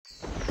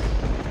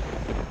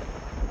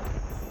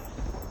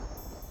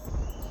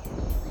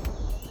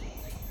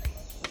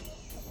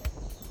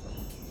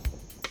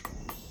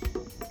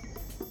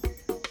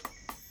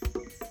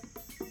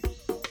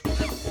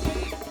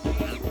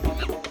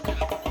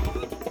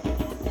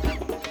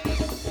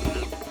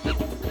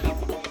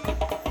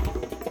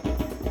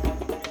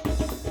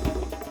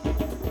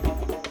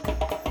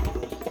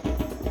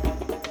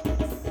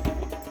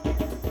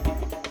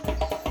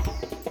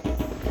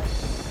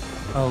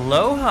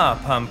Aloha,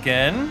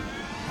 pumpkin.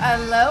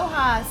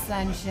 Aloha,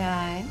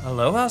 sunshine.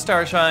 Aloha,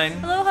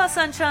 starshine. Aloha,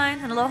 sunshine,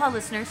 and aloha,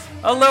 listeners.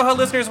 Aloha,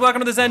 listeners.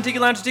 Welcome to the Zen Tiki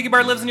Lounge. Tiki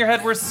Bar lives in your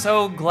head. We're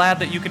so glad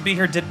that you could be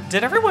here. Did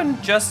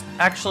everyone just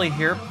actually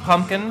hear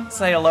Pumpkin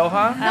say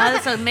aloha?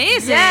 That's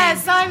amazing.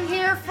 Yes, I'm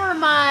here for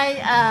my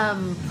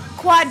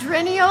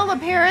quadrennial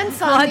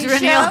appearance on the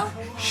Quadrennial. show.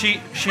 She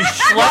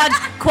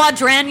schlepped.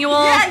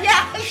 Quadrannual.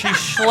 Yeah. She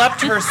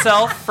schlepped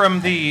herself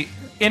from the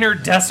inner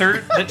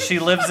desert that she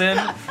lives in.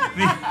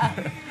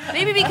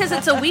 Maybe because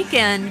it's a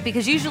weekend,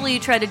 because usually you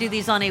try to do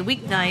these on a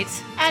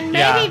weeknight. And maybe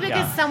Yeah, because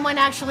yeah. someone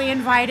actually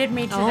invited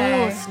me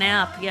today. Oh,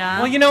 snap, yeah.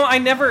 Well, you know, I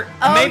never.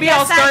 Oh, maybe yes,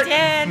 I'll start.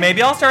 I did.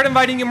 Maybe I'll start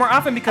inviting you more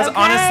often because Okay.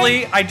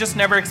 honestly, I just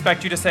never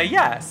expect you to say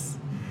yes.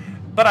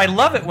 But I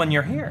love it when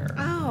you're here.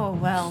 Oh,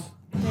 well,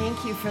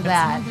 thank you for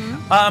that.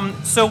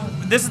 So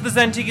this is the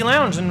Zen Tiki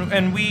Lounge,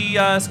 and we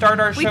start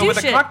our We show do with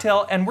a shit.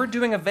 cocktail, and we're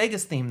doing a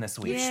Vegas theme this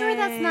week. Yeah. Sure,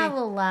 that's not a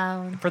little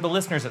loud. For the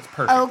listeners, it's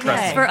perfect. Okay.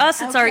 Trust me. For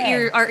us, it's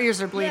Okay. our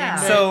ears are bleeding. Yeah.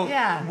 but- So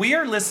Yeah. we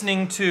are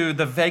listening to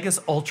the Vegas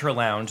Ultra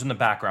Lounge in the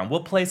background.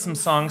 We'll play some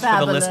songs for the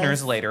Fabulous.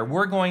 listeners later.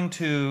 We're going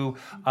to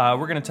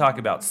talk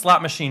about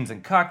slot machines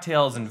and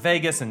cocktails in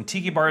Vegas and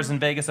tiki bars in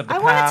Vegas of the I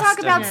past. want to talk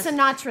about and-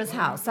 Sinatra's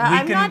house. We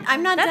I'm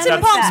can- not that's done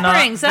in with Palm that.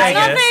 Springs. That's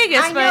not Vegas.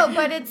 Vegas. I know,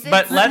 but it's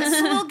But let's-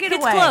 a little it's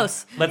getaway.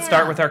 close. Let's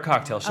start with our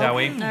cocktail, shall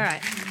we? All right.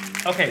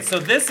 Okay, so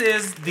this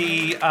is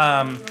the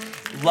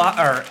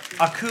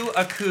Aku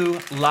Aku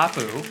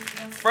Lapu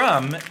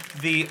from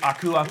the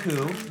Aku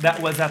Aku that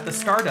was at the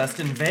Stardust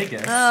in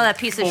Vegas. Oh, that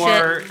piece of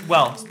shit.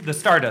 Well, the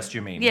Stardust,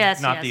 you mean?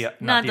 Yes, not yes.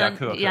 the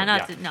Aku Aku. Yeah,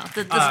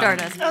 the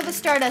Stardust. Oh, the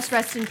Stardust,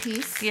 rest in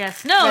peace.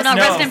 Yes. No, Rest- not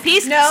No. rest in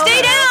peace. No.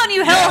 Stay down,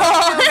 you No,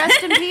 hellhole.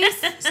 rest in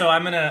peace. So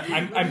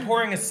I'm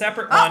pouring a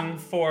separate one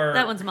for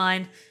That one's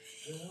mine.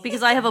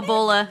 Because I have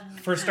Ebola.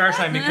 for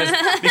Starshine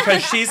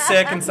because she's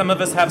sick and some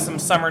of us have some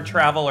summer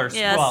travel or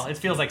Yes. well, it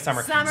feels like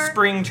summer. Summer.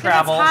 Spring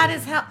travel. It's hot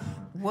as hell.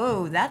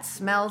 Whoa, that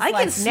smells I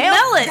like can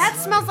smell it. That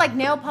smells like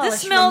nail polish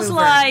This smells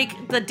remover.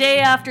 like the day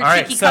after All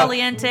right, Tiki so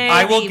Caliente,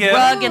 I will the give-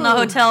 rug in the Ooh.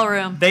 hotel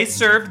room. They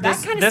served That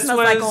this. kinda This smells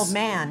was like old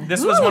man.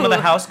 This was one of the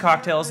Ooh. house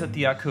cocktails at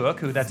the Aku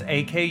Aku. That's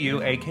AKU.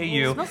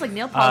 It smells like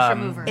nail polish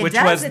remover. It which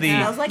does, was it the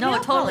smells like No, nail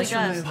it totally polish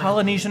does. remover.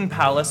 Polynesian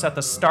Palace at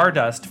the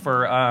Stardust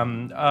for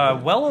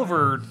well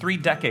over 3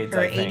 decades, For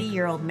I an think.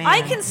 80-year-old man.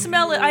 I can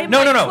smell it. I'm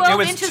No, like no. 12 It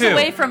was inches 2.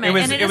 away from it,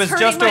 and it is hurting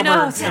just my over.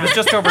 nose. It was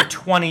just over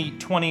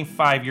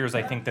 25 years,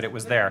 I think, that it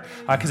was there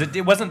because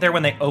it wasn't there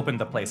when they opened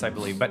the place, I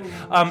believe. But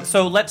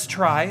so let's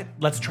try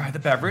the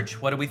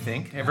beverage. What do we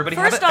think? Everybody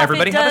First have off,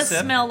 Everybody it have a does sip.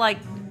 smell like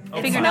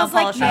It fingernail smells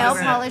like polish nail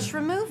remover. polish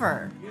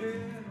remover.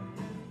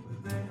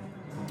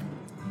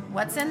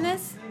 What's in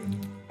this?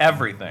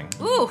 Everything.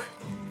 Ooh,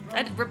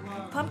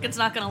 Pumpkin's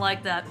not gonna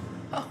like that.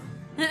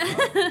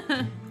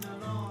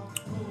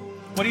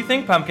 What do you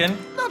think, Pumpkin?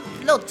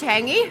 Little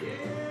tangy.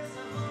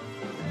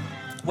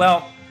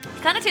 Well,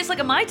 Kind of tastes like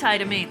a Mai Tai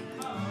to me.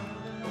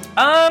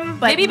 But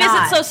Maybe because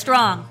not. it's so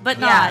strong, but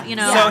not. You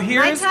know. So Yeah,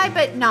 here's- Mai Tai,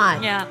 but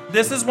not. Yeah.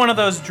 this is one of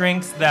those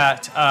drinks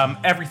that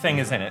everything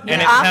is in it, The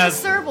and it has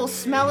officer will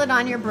smell it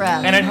on your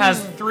breath.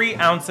 3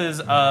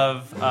 ounces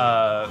of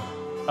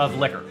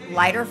liquor.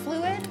 Lighter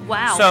fluid?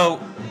 Wow. So,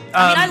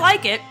 I mean, I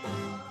like it.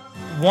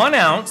 1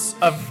 ounce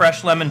of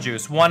fresh lemon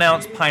juice, 1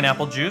 ounce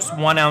pineapple juice,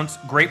 1 ounce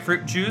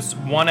grapefruit juice,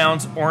 1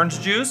 ounce orange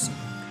juice,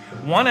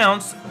 1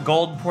 ounce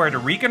gold Puerto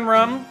Rican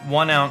rum,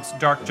 1 ounce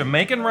dark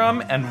Jamaican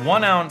rum, and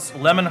 1 ounce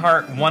Lemon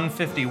Heart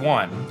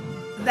 151.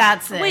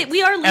 That's it. Wait,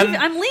 we are leaving. And-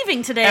 I'm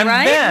leaving today, And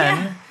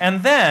right?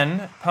 and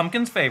then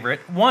Pumpkin's favorite,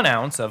 1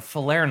 ounce of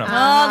falernum.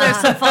 Oh, there's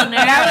some falernum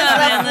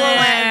in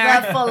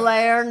there. The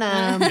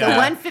falernum. The Yeah.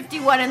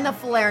 151 in the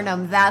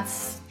falernum.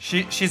 That's...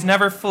 She's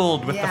never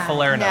fooled with Yeah, the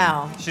falernum.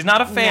 no. She's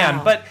not a fan,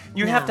 No, but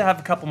you have no. to have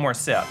a couple more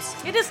sips.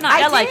 It is not.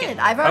 I like did. it.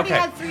 I've already Okay.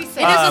 had 3 sips.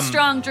 It is a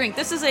strong drink.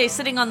 This is a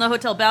sitting on the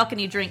hotel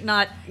balcony drink,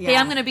 not, hey,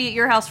 Yeah. I'm going to be at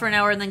your house for an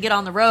hour and then get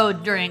on the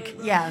road drink.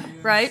 Yeah.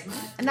 Right?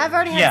 And I've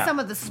already had Yeah. some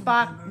of the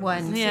Spock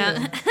ones, Yeah.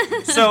 too.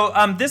 So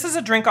this is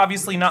a drink,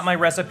 obviously not my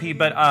recipe,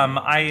 but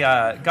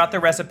I got the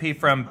recipe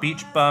from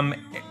Beach Bum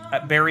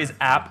Berry's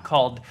app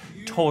called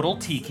Total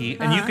Tiki,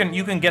 and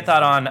you can get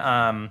that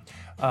on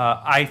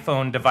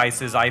iPhone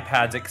devices,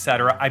 iPads,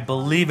 etc. I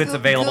believe it's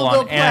available Google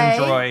on Play.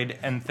 Android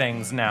and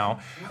things now.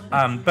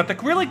 But the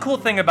really cool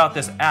thing about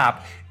this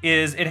app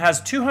is it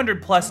has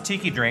 200 plus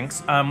tiki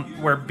drinks,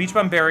 where Beach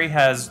Bum Berry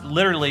has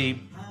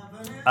literally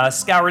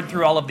scoured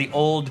through all of the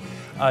old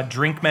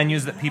drink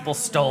menus that people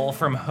stole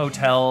from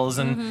hotels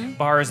and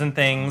bars and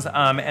things,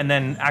 and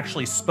then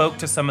actually spoke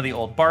to some of the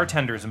old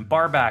bartenders and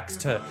barbacks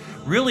to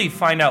really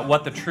find out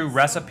what the true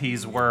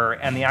recipes were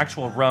and the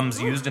actual rums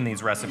used in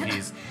these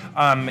recipes,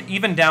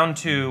 even down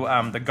to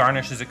the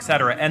garnishes,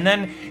 etc. And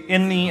then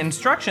in the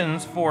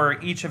instructions for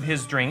each of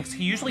his drinks,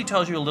 he usually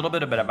tells you a little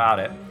bit about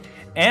it.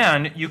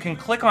 And you can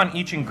click on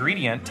each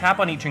ingredient, tap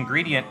on each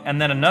ingredient, and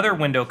then another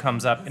window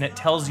comes up and it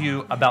tells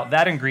you about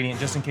that ingredient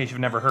just in case you've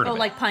never heard Oh, of it.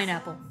 like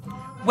pineapple.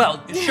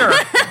 Well, sure,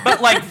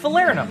 but like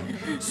falernum.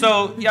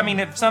 So, I mean,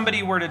 if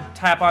somebody were to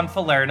tap on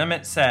falernum,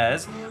 it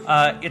says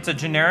it's a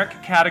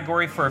generic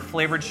category for a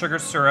flavored sugar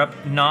syrup,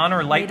 non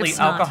or lightly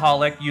snot.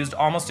 alcoholic, used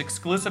almost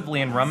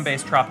exclusively in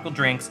rum-based tropical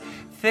drinks.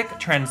 Thick,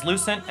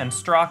 translucent, and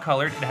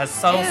straw-colored. It has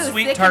subtle, Ew,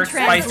 sweet, thick tart, and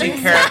spicy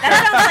translucent. character.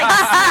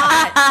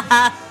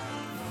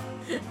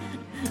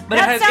 That But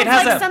sounds it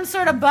has like a some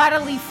sort of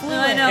bodily fluid.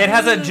 I know. it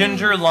has a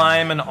ginger,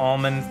 lime, and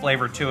almond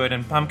flavor to it,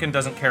 and pumpkin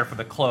doesn't care for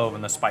the clove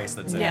and the spice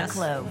that's in Yes. it.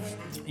 Clove.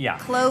 Yeah.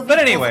 Clove. But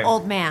equals anyway,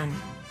 old man.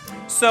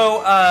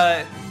 so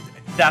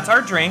that's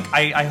our drink.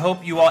 I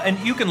hope you all, and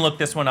you can look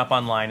this one up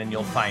online and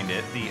you'll find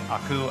it. The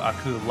Aku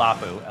Aku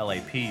Lapu,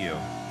 Lapu.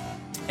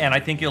 And I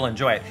think you'll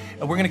enjoy it.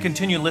 We're going to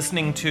continue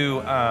listening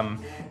to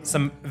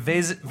some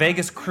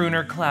Vegas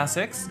crooner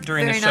classics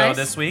during Very the show nice.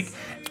 this week.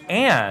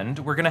 And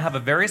we're going to have a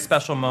very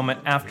special moment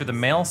after the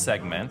mail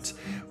segment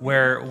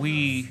where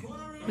we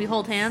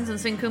hold hands and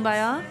sing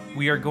Kumbaya.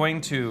 are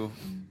going to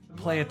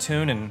play a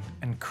tune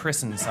and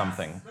christen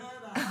something.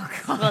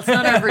 Well, it's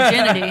not our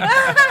virginity.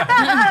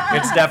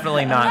 It's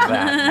definitely not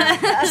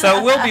that.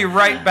 So we'll be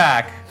right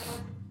back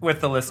with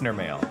the listener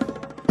mail.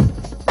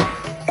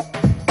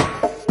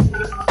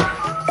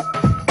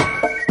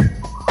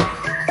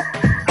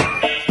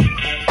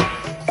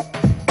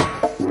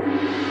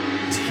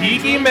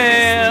 Tiki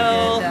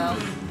mail.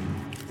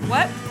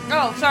 What?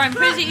 Oh, sorry. I'm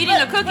busy eating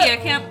a cookie. I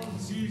can't.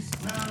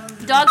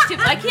 Dogs too.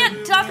 I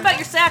can't talk about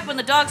your sack when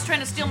the dog's trying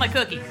to steal my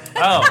cookie.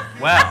 Oh,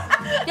 wow.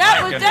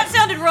 That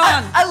sounded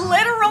wrong. A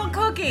literal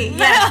cookie.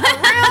 Yes,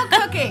 a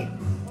real cookie.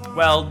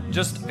 Well,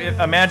 just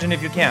imagine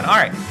if you can. All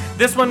right.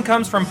 This one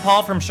comes from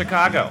Paul from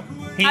Chicago.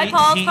 Hi,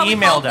 Paul. He Probably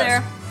emailed cold us.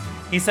 there.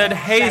 He said,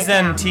 "Hey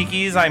Zen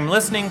Tikis, I'm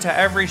listening to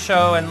every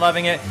show and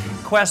loving it.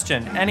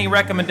 Question, any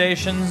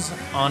recommendations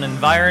on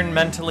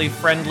environmentally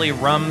friendly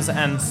rums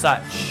and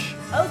such?"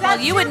 Oh, that's Well,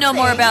 you would your know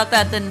more thing. about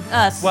that than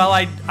us. Well,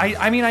 I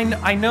mean,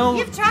 I know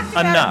You've talked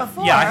about it enough.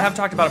 before. Yeah, I have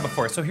talked about it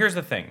before. So here's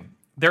the thing.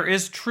 There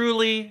is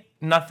truly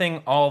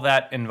nothing all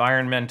that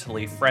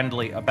environmentally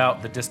friendly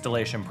about the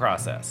distillation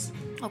process.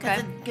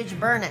 okay. Because you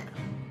burn it.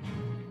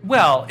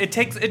 Well, it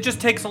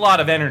just takes a lot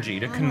of energy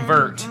to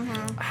convert.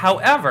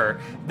 However,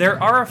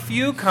 there are a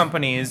few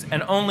companies,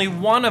 and only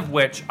one of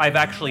which I've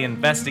actually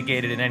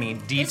investigated in any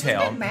This is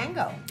detail. good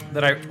mango.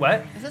 That I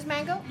what? Is this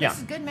mango? Yeah. This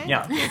is good mango.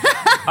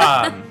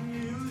 Yeah.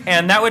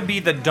 And that would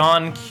be the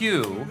Don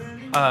Q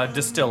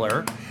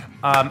distiller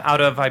out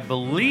of, I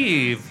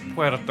believe,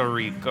 Puerto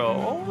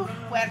Rico.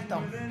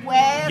 Puerto.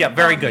 Yeah,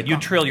 very good. You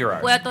Rico. trill your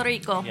R's. Puerto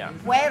Rico. Yeah.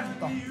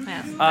 Puerto.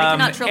 Yeah. I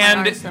cannot trill my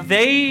and R's, though.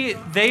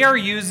 they are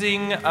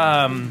using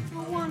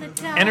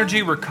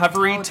energy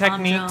recovery Tom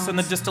techniques in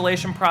the Jones.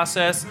 distillation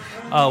process,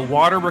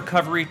 water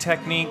recovery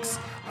techniques.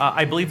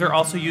 I believe they're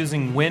also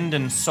using wind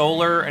and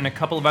solar and a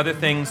couple of other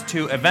things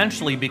to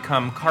eventually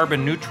become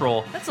carbon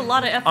neutral That's a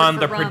lot of effort on for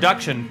the rum.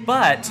 production.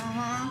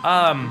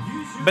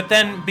 But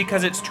then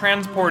because it's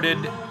transported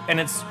and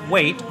its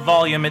weight,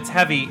 volume, it's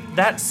heavy,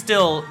 that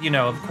still,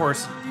 of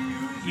course,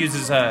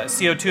 uses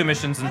CO2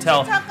 emissions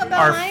until talk about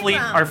our my fleet,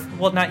 rum?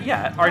 well, not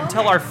yet, or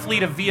until our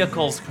fleet of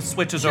vehicles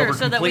switches Sure, over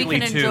so that we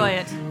completely can to enjoy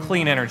it.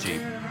 clean energy.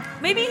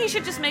 Maybe he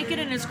should just make it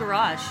in his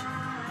garage.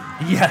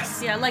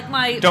 Yes. Yeah, like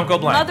my Don't go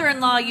blind.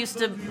 mother-in-law used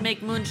to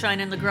make moonshine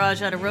in the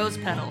garage out of rose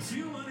petals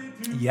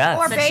Yes.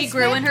 Or that she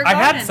grew in her I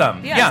garden. had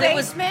some, Yeah, yeah. so it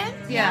was- Basement?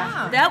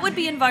 yeah, that would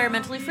be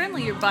environmentally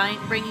friendly. You're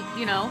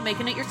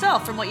making it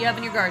yourself from what you have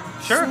in your garden.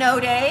 Sure. Snow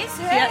days.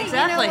 Hey, Yeah,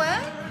 exactly. You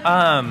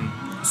know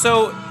what?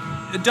 So,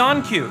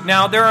 Don Q.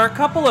 Now, there are a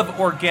couple of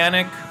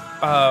organic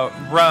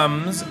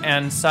rums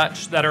and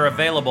such that are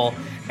available,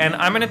 and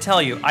I'm going to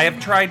tell you, I have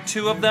tried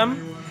 2 of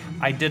them.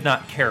 I did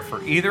not care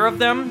for either of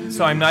them,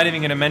 so I'm not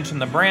even going to mention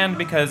the brand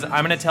because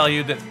I'm going to tell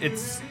you that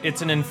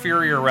it's an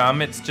inferior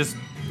rum. It's just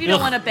You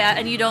don't ugh. want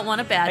to you don't want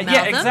to bad mouth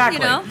Yeah, them.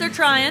 exactly. They're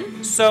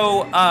trying.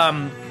 So,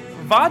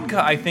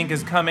 vodka, I think,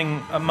 is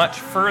coming much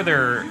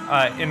further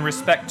in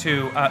respect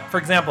to, for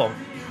example,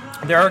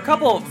 there are a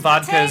couple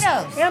vodkas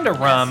Potatoes. and a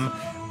rum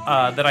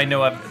that I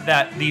know of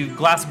that the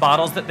glass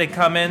bottles that they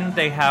come in,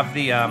 they have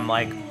the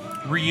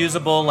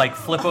reusable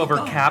flip over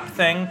cap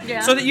thing, Yeah.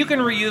 so that you can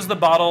reuse the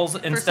bottles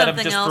instead of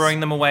something just else. throwing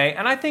them away.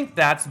 And I think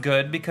that's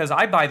good because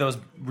I buy those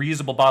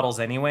reusable bottles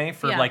anyway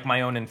for Yeah.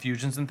 my own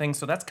infusions and things,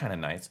 so that's kind of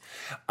nice.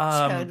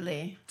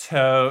 Totally.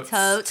 Totes.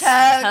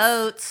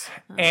 Totes.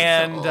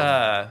 And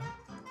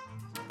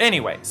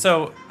anyway,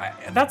 so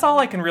that's all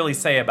I can really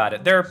say about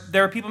it. There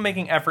are people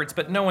making efforts,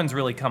 but no one's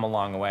really come a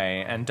long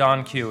way. And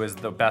Don Q is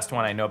the best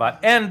one I know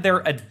about, and they're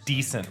a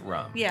decent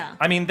rum. Yeah.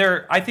 I mean,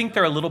 I think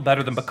they're a little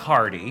better than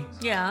Bacardi,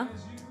 Yeah.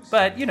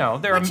 but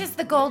they're. Which is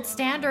the gold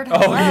standard. Oh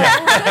Hello.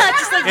 yeah,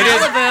 Just like it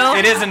is. Malibu.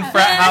 It is in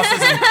frat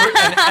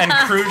houses and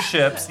cruise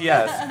ships.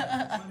 Yes,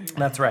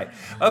 that's right.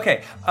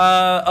 Okay,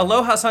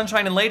 aloha,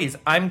 sunshine and ladies.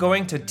 I'm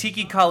going to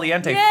Tiki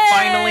Caliente. Yay!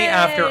 Finally,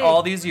 after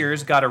all these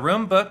years, got a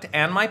room booked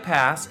and my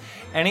pass.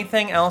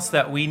 Anything else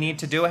that we need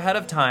to do ahead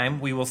of time,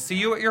 we will see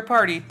you at your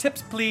party.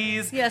 Tips,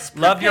 please. Yes,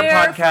 Love your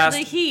prepare for podcast. the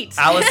heat.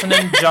 Allison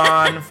and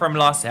John from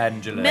Los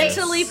Angeles.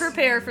 Mentally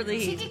prepare for the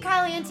heat. Tiki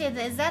Caliente,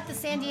 is that the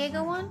San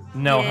Diego one?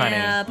 No,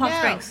 Yeah, honey. Palm No.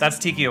 Springs. That's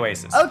Tiki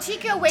Oasis. Oh,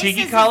 Tiki Oasis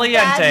Tiki is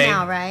Caliente. bad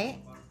now, right?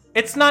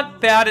 It's not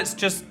bad. It's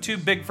just too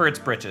big for its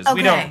britches.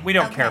 We Okay,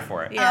 don't okay. care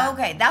for it. Yeah. Oh,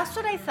 okay, that's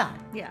what I thought.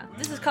 Yeah,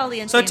 this is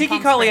Caliente. So in Tiki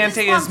Palm Springs.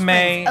 Caliente Palm is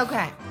May. Springs.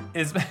 Okay.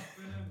 Is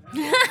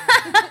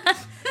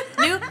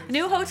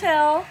New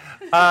hotel.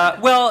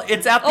 well,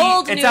 it's at the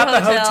Old it's new at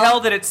the hotel. hotel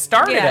that it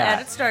started Yeah,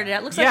 at. it started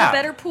at. Looks Yeah. like a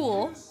better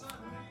pool.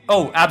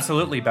 Oh,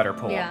 absolutely better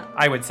pool. Yeah.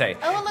 I would say.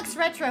 Oh, it looks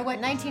retro.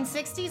 What,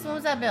 1960s? When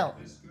was that built?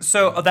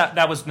 So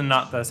that was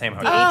not the same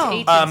hotel. Oh.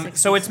 1860s.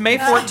 So it's May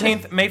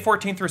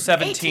 14th through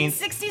 17th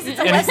 1860s. It's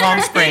a in Western.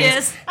 Palm Springs. It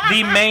is.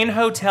 The main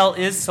hotel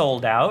is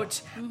sold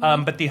out,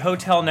 but the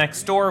hotel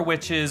next door,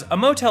 which is a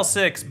Motel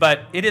 6,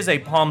 but it is a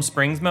Palm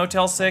Springs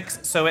Motel 6,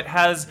 so it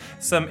has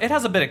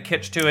a bit of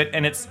kitsch to it,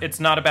 and it's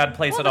not a bad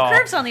place Well, at the all.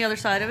 curve's on the other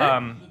side of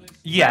it.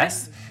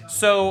 Yes.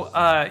 So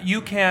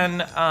you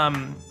can.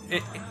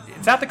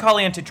 It's at the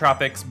Caliente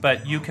Tropics,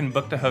 but you can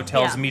book the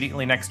hotels Yeah.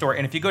 immediately next door.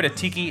 And if you go to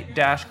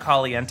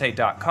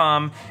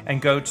tiki-caliente.com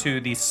and go to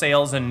the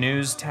Sales and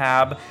News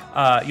tab,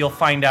 you'll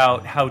find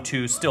out how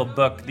to still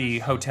book the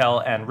hotel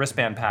and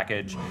wristband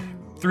package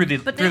through the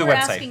but through they the were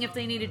website. asking if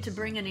they needed to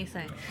bring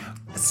anything.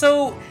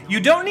 So you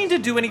don't need to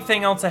do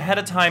anything else ahead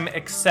of time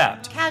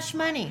except. Cash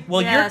money.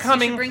 Well, Yes, you're You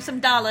coming. should bring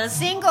some dollars.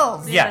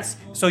 Singles. Yes.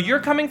 So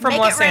you're coming from Make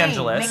Los it rain.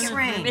 Angeles. Make it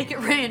rain. Make it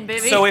rain,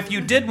 baby. So if you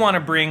did want to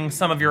bring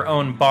some of your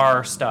own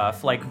bar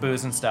stuff, like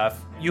booze and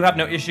stuff, you have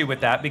no issue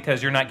with that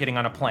because you're not getting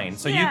on a plane.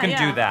 So you can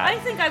do that. I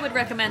think I would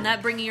recommend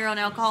that, bringing your own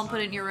alcohol and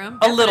put it in your room.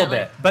 A little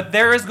Definitely. bit, but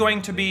there is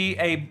going to be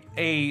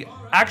a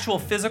actual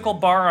physical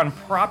bar on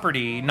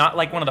property, not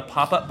like one of the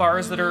pop-up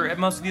bars that are at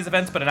most of these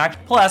events, but an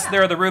actual. Plus,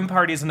 there are the room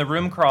parties and the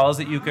room crawls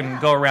that you can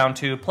go around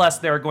to. Plus,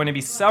 there are going to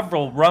be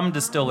several rum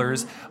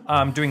distillers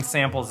doing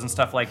samples and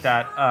stuff like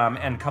that,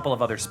 and a couple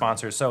of other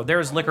sponsors. So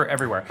there's liquor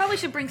everywhere. Probably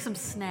should bring some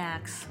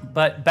snacks.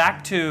 But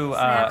back to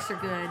Snacks are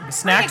good.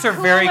 snacks are Bring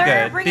a very cooler,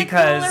 good bring a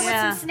because. cooler with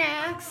Yeah. some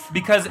snacks.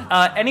 Because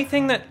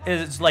anything that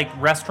is like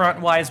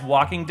restaurant-wise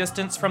walking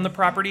distance from the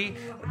property,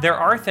 there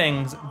are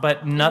things,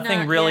 but nothing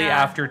Not- really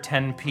yeah. after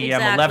 10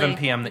 p.m., Exactly, 11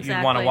 p.m. that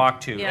you'd want to exactly.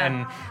 walk to. Yeah.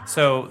 And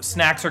so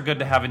snacks are good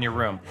to have in your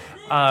room.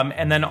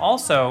 And then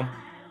also,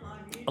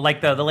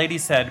 like the lady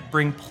said,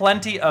 bring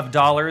plenty of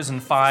dollars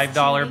and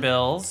 $5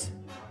 bills.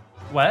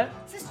 What?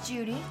 Is this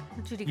Judy?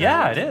 Judy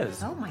Yeah, Garland. it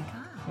is. Oh my God.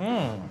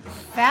 I'm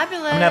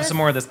Fabulous. gonna have some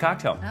more of this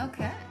cocktail.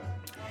 Okay.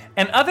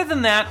 And other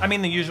than that, I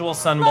mean the usual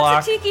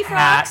sunblock, tiki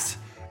hat, frocks.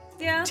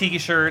 Yeah. tiki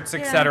shirts,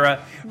 Yeah. etc.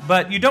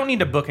 But you don't need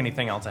to book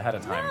anything else ahead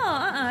of time. No,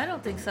 I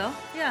don't think so.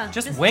 Yeah.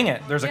 Just wing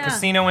it. There's a yeah.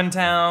 casino in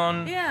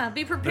town. Yeah,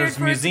 be prepared There's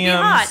for it to be museums.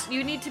 hot.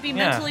 You need to be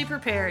Yeah. mentally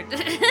prepared.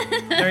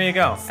 There you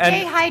go.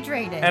 Stay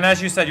hydrated. And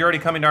as you said, you're already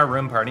coming to our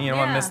room party. You don't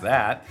want to Yeah. miss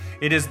that.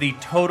 It is the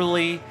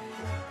totally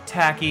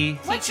tacky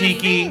What's your tiki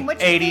theme?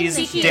 What's your theme 80s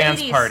this year? dance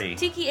 80s. party.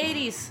 Tiki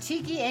 80s.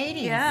 Tiki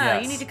 80s. Yeah,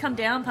 Yes. you need to come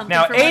down, pumpkin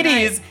Now, for one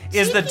 80s night.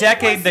 is the Tiki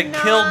decade was that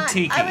not- killed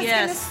tiki. I was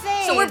Yes. gonna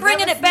say. So we're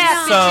bringing that it was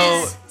back, not-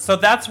 bitches. So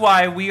that's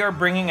why we are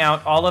bringing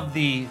out all of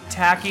the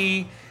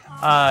tacky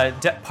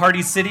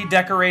Party City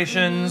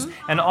decorations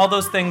and all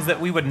those things that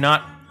we would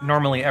not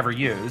normally ever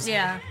use.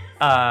 Yeah.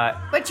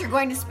 But you're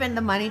going to spend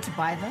the money to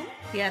buy them?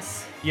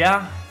 Yes.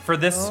 Yeah, for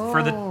the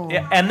Oh.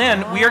 yeah, and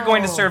then we are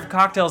going to serve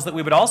cocktails that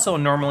we would also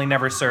normally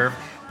never serve,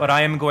 but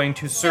I am going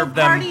to serve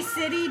them. Party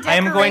City I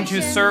am going to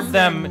decorations serve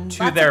them and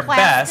to lots their of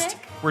plastic?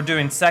 best. We're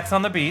doing Sex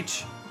on the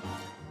Beach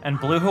and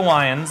Blue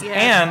Hawaiians Yes.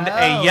 and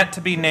a Oh. yet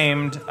to be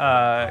named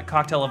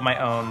cocktail of my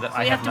own that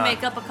I We have have to not.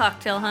 make up a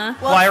cocktail, huh?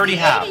 Well, I already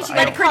the have. 80s, you I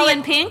gotta don't- call Pretty it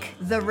in pink?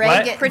 The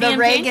Reagan. Pretty the in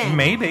Reagan. pink?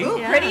 Maybe. Ooh,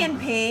 Yeah. pretty in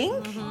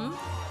pink.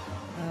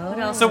 What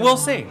else? So we'll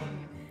see.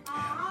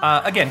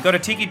 Again, go to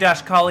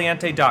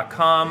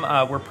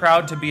tiki-caliente.com. We're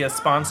proud to be a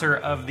sponsor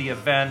of the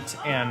event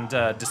and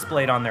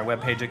displayed on their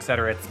webpage,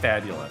 etc. It's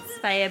fabulous.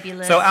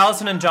 Fabulous. So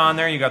Allison and John,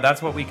 there you go.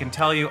 That's what we can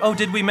tell you. Oh,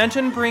 did we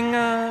mention bring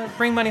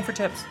money for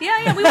tips?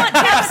 Yeah, we want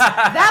tips.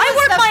 That I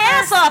was work the my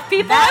first- ass off,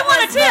 people. That I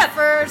want a was tip. the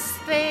first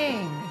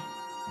thing.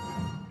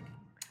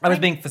 I was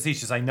being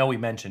facetious. I know we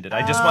mentioned it.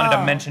 I just wanted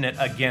to mention it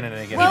again and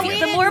again. Well, and we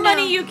again. The more didn't know.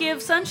 money you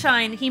give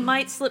Sunshine, he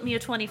might slip me a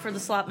 20 for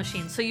the slot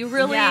machine. So you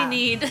really Yeah.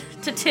 need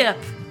to tip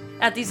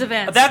at these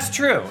events. That's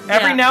true.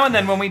 Every Yeah. now and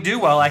then when we do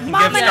well, I can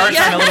Mama, give Starshine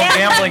yeah. a little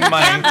gambling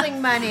money.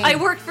 Gambling money. I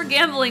work for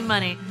gambling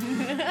money.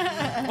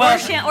 Well,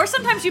 Or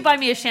sometimes you buy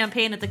me a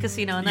champagne at the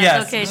casino, and that's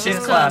Yes, okay. she's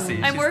too.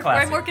 classy, I'm, she's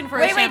classy. I'm working for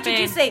a Wait, champagne. did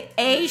you say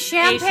a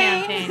champagne?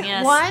 champagne,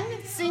 yes. One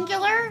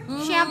singular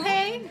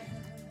champagne?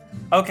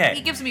 He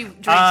okay. gives me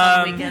drinks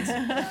on the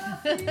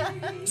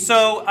weekends.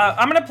 So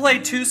I'm gonna play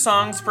two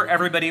songs for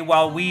everybody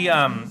while we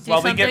get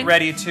something?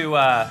 ready to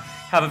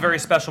have a very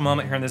special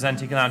moment here in the Zen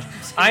Tiki Lounge.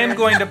 I am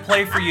going to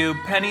play for you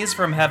 "Pennies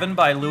from Heaven"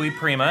 by Louis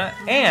Prima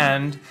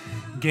and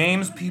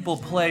 "Games People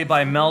Play"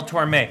 by Mel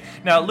Torme.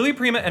 Now, Louis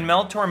Prima and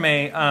Mel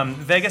Torme,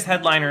 Vegas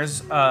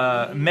headliners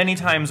many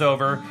times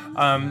over.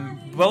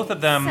 Both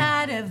of them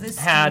Side of the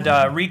had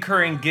street.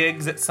 recurring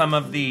gigs at some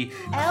of the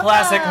Ella.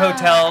 classic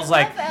hotels I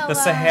like love the Ella.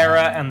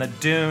 Sahara and the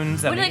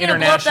Dunes and When are the they gonna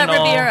blow up that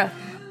International.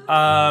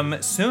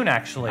 Riviera? Soon,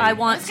 actually. I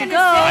want to gonna go.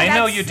 say- I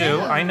know That's you do.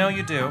 soon. I know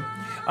you do.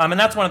 And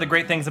that's one of the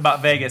great things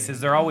about Vegas is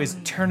they're always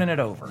turning it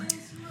over.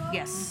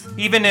 Yes.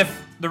 Even if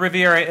the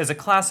Riviera is a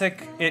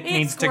classic, it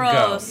needs to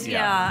gross, go.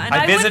 Yeah. And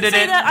I visited wouldn't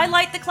say it. that I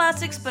like the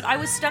classics, but I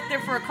was stuck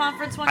there for a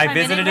conference one time. I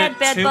visited and it it had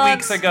bed 2 bugs.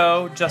 weeks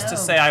ago just to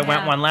say I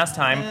went Yeah. one last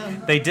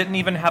time. They didn't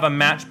even have a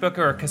matchbook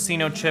or a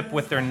casino chip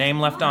with their name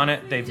left on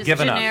it. They've Just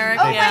given generic,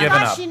 up. Oh They've my given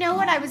gosh, up. you know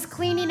what? I was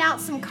cleaning out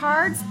some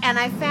cards and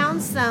I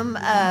found some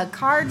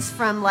cards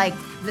from like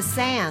the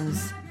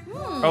Sands.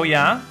 Oh,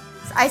 yeah?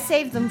 I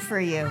saved them for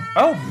you.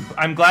 Oh,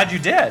 I'm glad you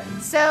did.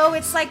 So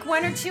it's like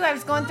one or two. I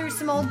was going through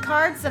some old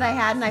cards that I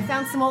had and I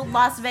found some old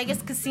Las Vegas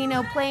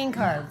casino playing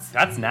cards.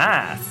 That's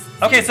nice.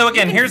 Okay, so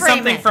again, can here's frame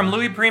something it. from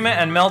Louis Prima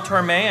and Mel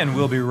Torme, and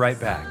we'll be right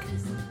back.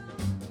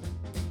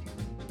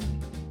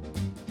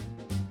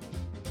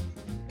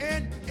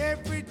 And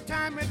every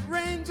time it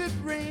rains,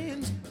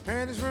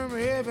 pennies from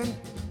heaven.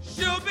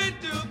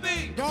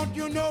 Shooby-dooby, Don't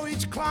you know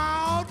each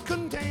cloud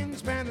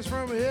contains pennies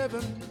from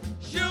heaven?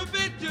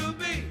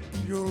 shooby-dooby.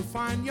 You'll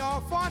find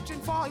your fortune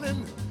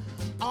falling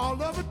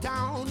all over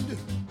town.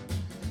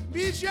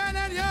 Be sure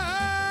that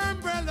your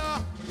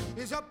umbrella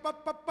is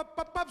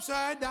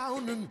upside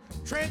down, and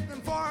trade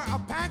them for a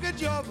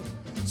package of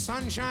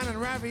sunshine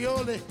and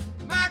ravioli.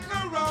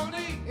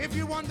 Macaroni, If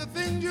you want the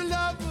things you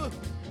love,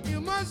 you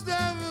must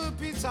have a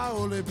pizza,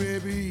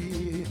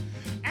 baby.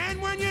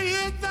 And when you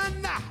hear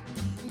thunder,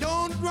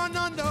 don't run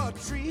under a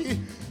tree.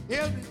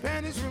 There'll be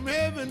pennies from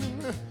heaven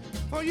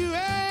for you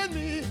and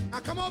me. Now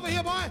come over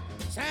here, boy,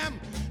 Sam.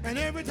 And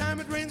every time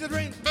it rains, it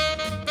rains.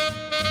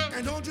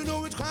 And don't you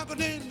know it's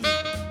crocodile?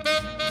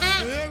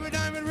 Every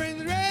time it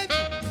rains, it rains.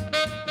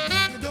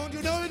 And don't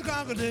you know it's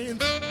crocodile?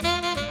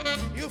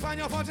 You'll find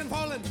your fortune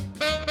falling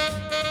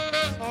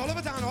all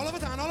over town, all over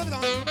town, all over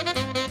town.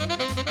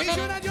 Be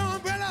sure that your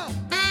umbrella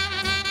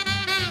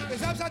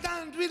is upside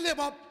down, tweedle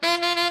up.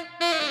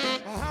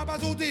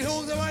 Habazuti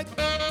Hose White,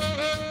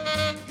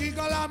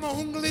 Gigalama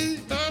Hungly,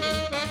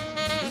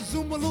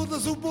 Zumbalu the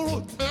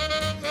Zumbalu.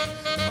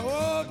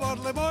 Oh,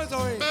 Bartley Boys,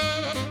 oi.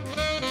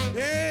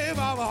 Hey,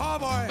 Baba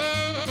Harboy.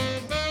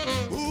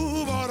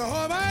 Ooh, Baba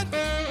Harboy.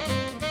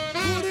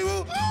 Woody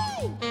woo. Ooh!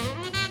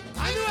 I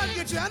knew I'd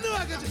get you, I knew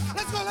I'd get you.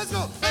 Let's go, let's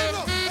go. There you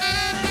go.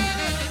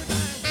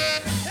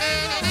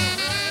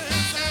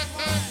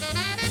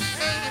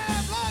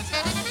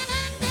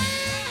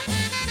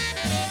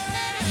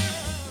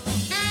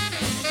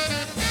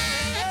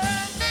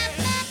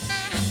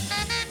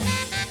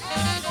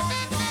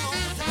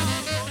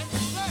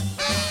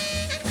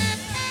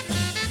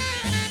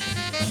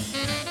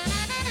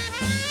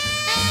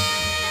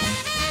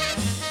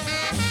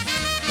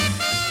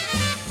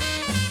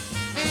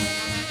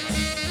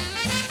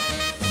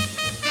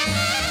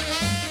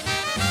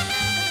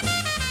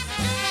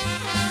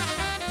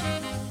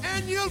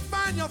 And you'll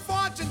find your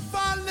fortune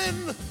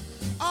falling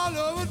all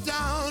over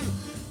town.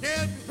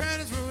 There'll be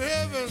pennies from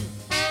heaven.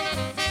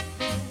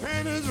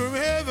 Pennies from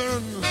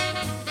heaven.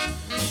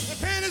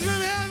 Pennies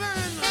from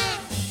heaven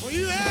for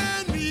you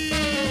and me.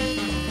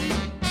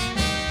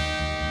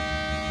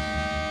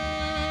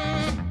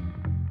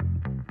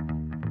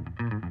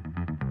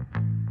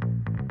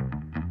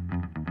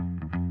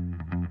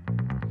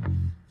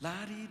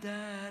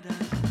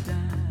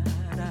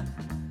 La-di-da-da-da-da.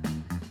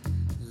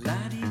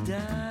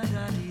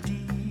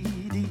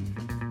 La-di-da-da-dee-dee-dee.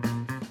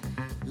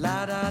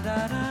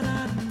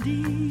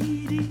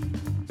 La-da-da-da-da-dee-dee.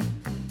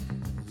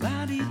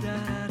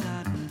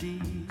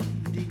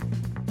 La-di-da-da-dee-dee.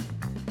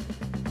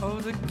 Oh,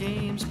 the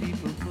games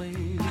people play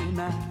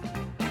now,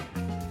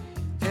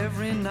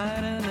 every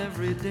night and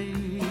every day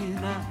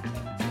now,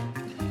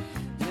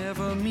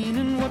 never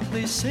meaning what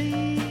they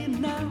say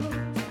now,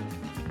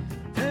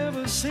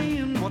 ever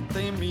saying what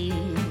they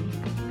mean,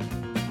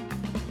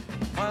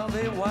 while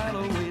they while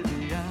away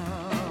the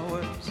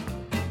hours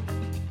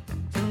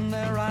in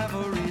their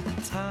ivory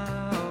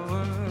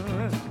tower,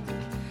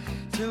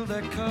 till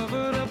they're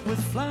covered up with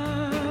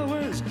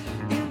flowers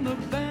in the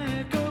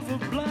back of a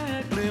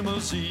black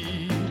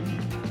limousine.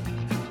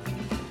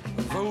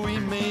 Though we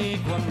make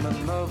one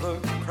another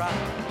cry,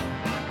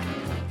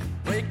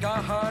 break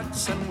our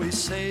hearts and we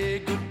say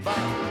goodbye,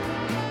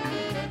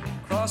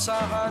 cross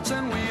our hearts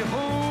and we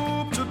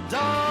hope to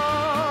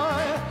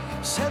die,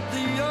 said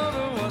the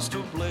other was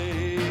to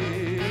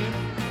blame.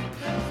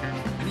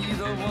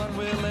 Neither one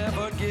will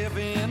ever give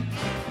in,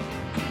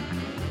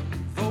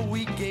 though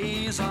we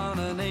gaze on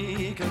an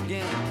ache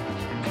again,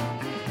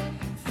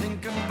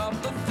 thinking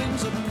about the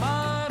things that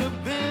might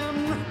have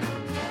been,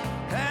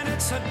 and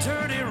it's a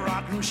dirty,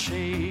 rotten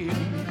shame.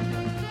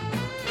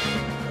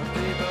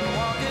 People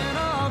walking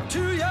up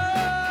to you,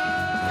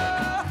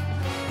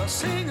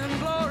 singing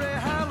glory,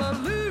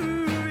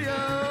 hallelujah.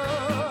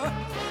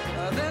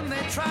 Then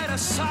they try to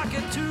sock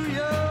it to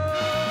you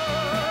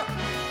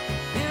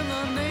in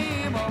the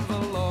name of the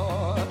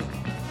Lord.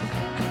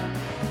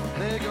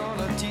 They're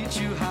gonna teach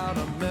you how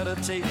to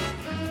meditate,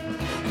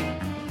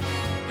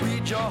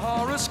 read your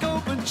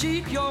horoscope and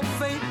cheat your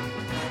fate,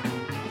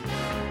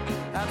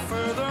 and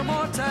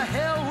furthermore, to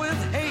hell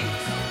with hate.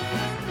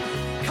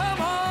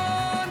 Come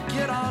on,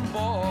 get on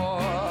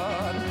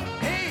board.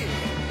 Hey,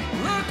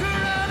 look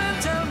around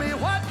and tell me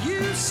what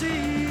you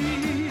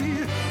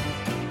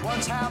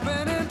what's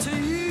happening to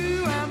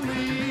you and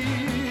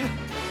me.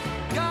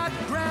 God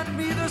grant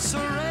me the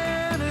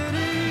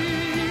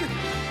serenity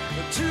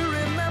to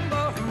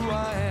remember who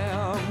I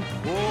am.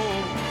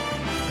 Oh,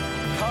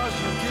 'cause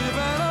you've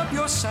given up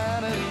your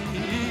sanity,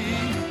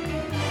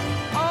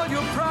 all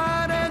your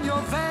pride and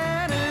your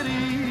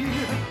vanity.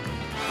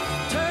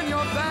 Turn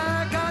your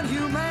back on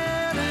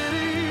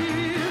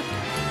humanity,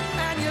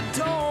 and you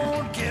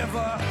don't give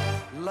a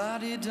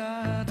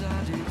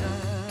la-di-da-da-di-da.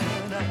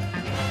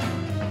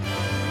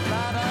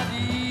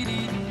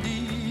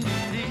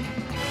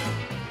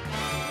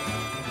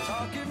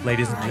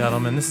 Ladies and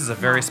gentlemen, this is a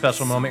very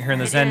special moment here in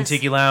the It Zen is.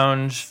 Tiki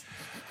Lounge.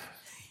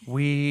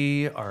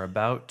 We are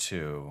about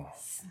to...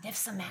 Sniff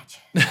some matches.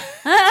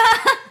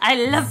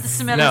 I love the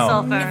smell No. of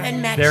sulfur.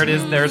 And matches. There it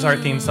is. There's our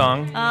theme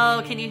song.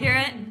 Oh, can you hear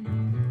it?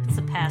 It's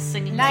a past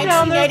singing.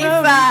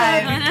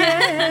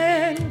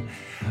 1985.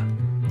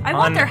 I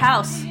want On- their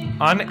house.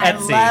 On I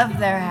Etsy. love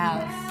their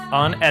house.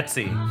 On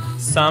Etsy.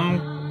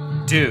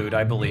 Some dude,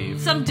 I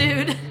believe, Some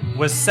dude.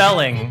 was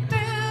selling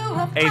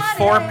a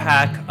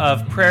 4-pack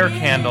of prayer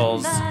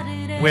candles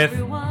with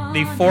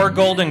the 4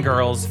 Golden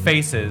Girls'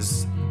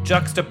 faces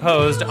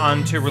juxtaposed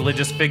onto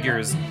religious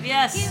figures.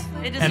 Yes,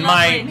 it is And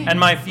lovely.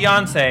 my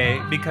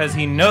fiance, because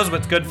he knows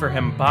what's good for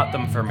him, bought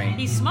them for me.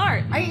 He's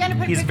smart. Are you gonna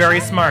put? a He's picture very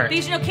in? smart.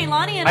 Because you know,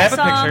 Kaylani and I have a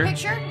saw. picture.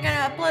 Picture? You're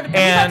gonna upload a We picture. thought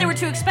And- they were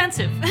too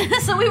expensive,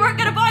 so we weren't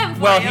gonna buy them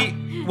for Well, you.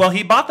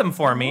 he bought them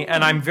for me,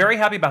 and I'm very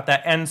happy about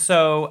that. And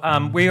so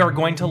we are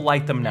going to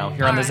light them now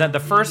here on the Alright. Zen. The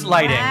first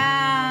lighting.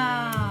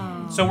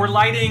 Wow. So we're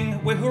lighting.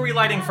 Who are we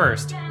lighting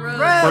first? Rose.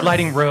 We're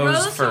lighting Rose,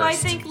 Rose, first. who I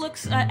think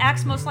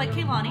acts most like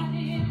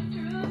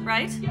Kaylani,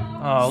 right?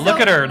 Oh,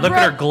 look at her! Look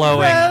at her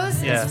glowing.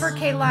 Rose Yes. is for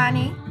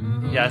Kaylani.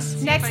 Yes.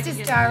 Next is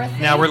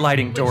Dorothy. Now we're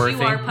lighting Which Dorothy.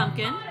 you are,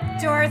 Pumpkin.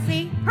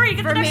 Dorothy. Hurry,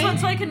 get for the next me. one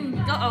so I can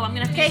go. Oh, I'm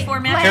gonna have to use Okay, 4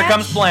 Here matches.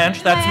 comes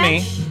Blanche. That's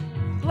me.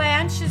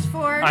 Blanche is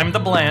for. I'm the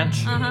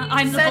Blanche. I'm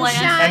the Sunshine.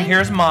 Blanche. And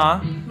here's Ma.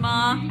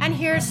 Ma. And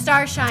here's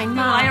Starshine. Who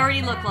Ma. I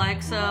already look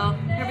like, so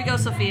here we go,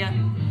 Sophia.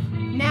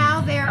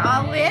 Now they're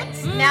all lit.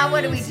 Now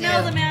what do we do?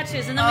 Smell the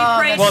matches, and then Oh,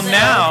 we pray Well, for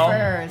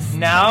them.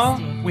 now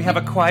Tasty. we have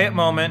a quiet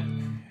moment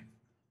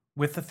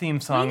with the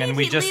theme song, We and need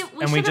we to just leave-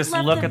 we should have just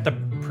left look them- at the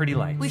pretty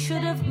lights. We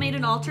should have made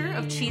an altar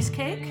of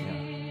cheesecake.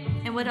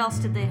 And what else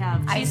did they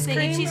have? Ice Cheesecake,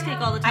 cream?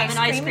 cheesecake all the time, Ice and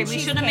ice cream cream. and We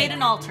should have made cheesecake.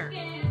 an altar.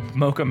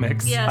 Mocha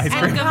mix. Yes, Ice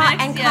And cream. mocha co-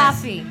 mix, and yes.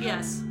 coffee.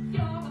 Yes.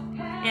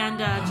 And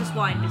just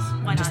wine.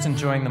 Why Just not?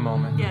 enjoying the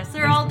moment. Yes,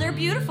 they're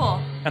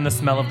beautiful. And the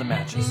smell of the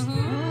matches. Ooh,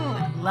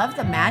 I love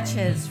the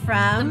matches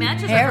from The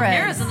matches Harris. are from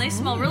Harris, and they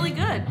smell really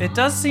good. It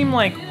does seem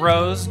like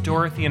Rose,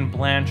 Dorothy, and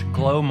Blanche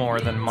glow more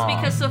than Ma.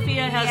 Because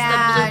Sophia has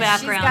yeah, the blue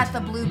background. she's got the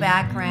blue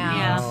background.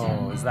 Yeah.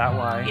 Oh, is that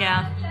why?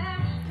 Yeah.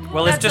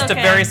 Well, it's That's just okay.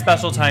 a very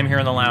special time here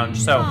in the lounge.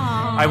 So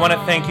I want to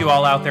thank you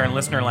all out there in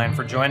listener land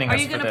for joining Are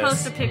us you for going to this.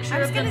 post a picture I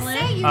was of gonna them lit?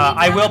 say you. I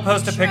need to have will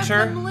post a of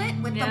picture. them lit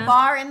with Yeah. the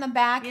bar in the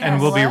back.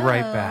 And we'll be Hello.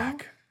 right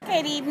back.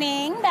 Good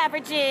evening,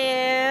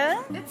 beverages.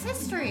 It's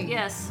history.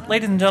 Yes.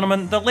 Ladies and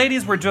gentlemen, the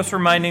ladies were just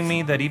reminding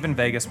me that even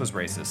Vegas was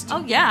racist.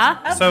 Oh, yeah.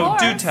 Of So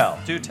do course. tell,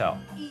 do tell.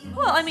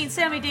 Well, I mean,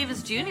 Sammy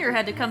Davis Jr.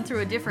 had to come through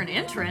a different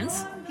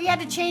entrance, He had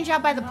to change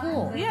out by the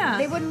pool. Yeah.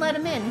 They wouldn't let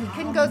him in. He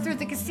couldn't go through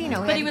the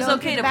casino. but he was go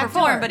okay through to the back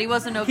perform, door. but he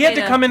wasn't okay He had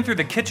to come in through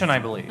the kitchen, I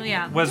believe.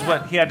 Yeah. Was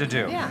what he had to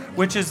do. Yeah.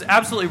 Which is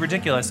absolutely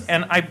ridiculous.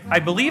 And I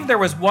believe there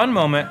was one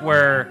moment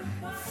where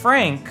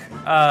Frank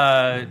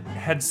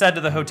had said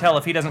to the hotel,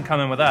 if he doesn't come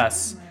in with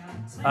us,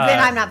 Then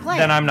I'm not playing.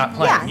 Then I'm not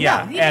playing.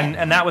 Yeah, no, he did.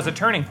 and that was a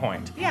turning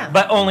point. Yeah.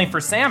 But only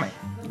for Sammy.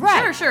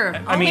 Right. Sure.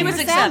 I mean- he was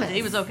For accepted. Samus.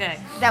 He was okay.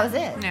 That was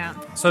it. Yeah.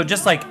 So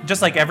just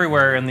like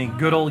everywhere in the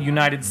good old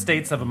United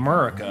States of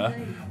America,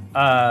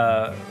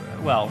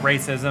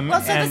 racism.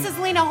 Well, so and, this is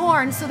Lena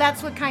Horne, so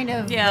that's what kind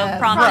of Yeah,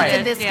 prompted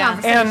prompted, this yeah.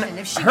 conversation. and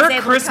If she was her able to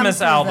come Christmas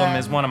through album the-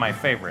 is one of my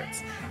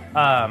favorites.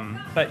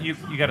 But you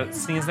got to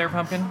sneeze there,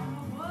 Pumpkin?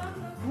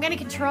 I'm gonna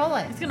control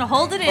it. He's gonna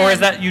hold it in. Or is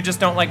that you just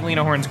don't like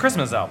Lena Horne's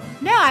Christmas album?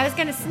 No, I was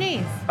gonna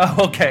sneeze.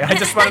 Oh, okay. I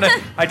just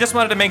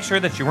wanted to make sure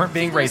that you weren't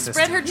being racist.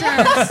 Spread her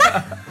germs.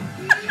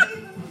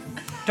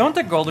 Don't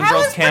the Golden I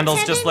Girls was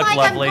candles just look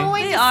pretending like lovely? I'm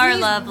going They to are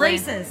sneeze lovely.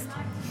 Racist.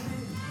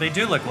 They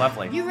do look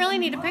lovely. You really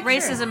need a picture.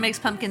 Racism makes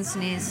Pumpkin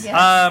sneeze.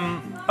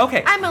 Yes.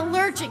 Okay. I'm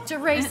allergic to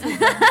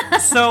racism.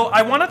 So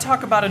I want to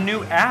talk about a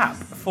new app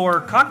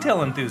for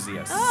cocktail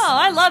enthusiasts. Oh,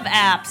 I love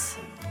apps.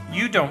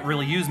 You don't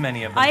really use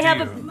many of them, I do have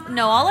you?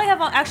 no. All I have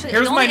on actually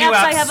Here's the only my new apps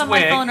I app, have on my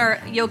Swig. phone are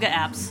yoga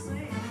apps.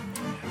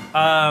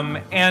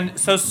 And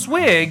so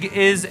Swig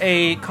is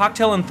a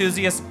cocktail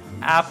enthusiast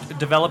app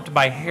developed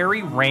by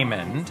Harry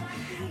Raymond.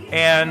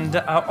 And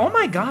oh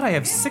my God, I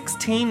have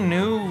 16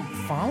 new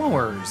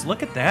followers.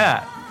 Look at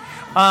that.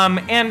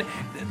 And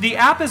the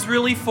app is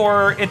really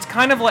for, it's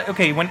kind of like,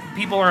 okay, when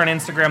people are on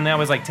Instagram, they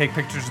always like take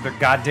pictures of their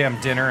goddamn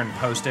dinner and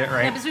post it,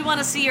 right? Yeah, because we want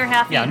to see your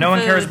half. Yeah, no one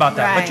cares about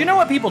that. But Right. you know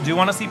what people do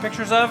want to see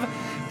pictures of?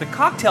 The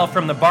cocktail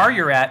from the bar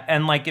you're at,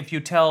 and like if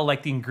you tell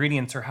like the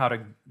ingredients or how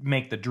to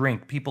make the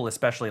drink, people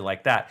especially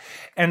like that.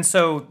 And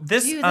so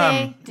this, Do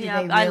they? Do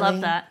Yeah, they I love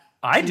really? that.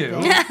 I do,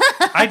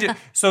 I do.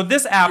 So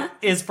this app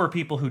is for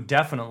people who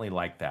definitely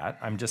like that.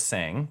 I'm just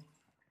saying.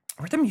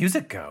 Where'd the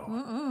music go?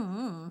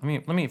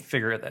 Let me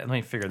figure that. Let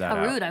me figure that How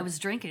out. rude! I was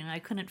drinking. I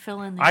couldn't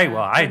fill in the, I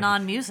the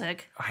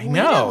non-music. I Lita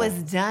know. was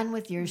done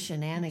with your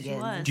shenanigans.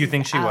 was. Do you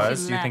think she Out.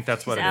 was? Do you think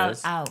that's She's what it out.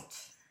 is? Out.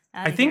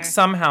 Outta I think here.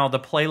 somehow the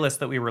playlist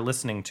that we were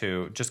listening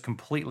to just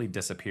completely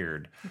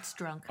disappeared It's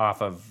drunk.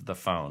 off of the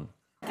phone.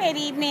 Good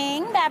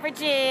evening,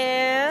 beverages.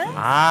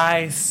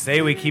 I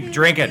say we keep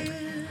drinking.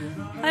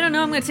 I don't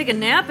know. I'm going to take a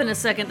nap in a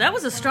second. That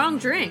was a strong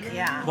drink.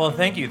 Yeah. Well,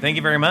 thank you. Thank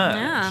you very much.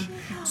 Yeah.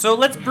 So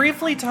let's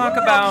briefly talk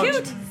about.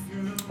 cute.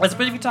 Let's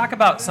briefly talk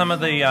about some of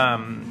the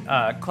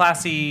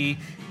classic.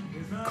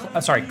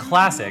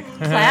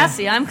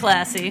 Classy. I'm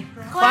classy.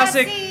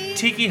 Classic Classy.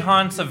 tiki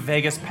haunts of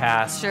Vegas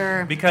past.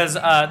 Sure. Because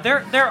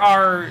there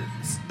are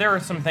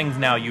some things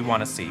now you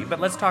want to see, but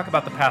let's talk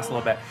about the past a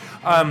little bit.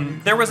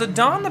 There was a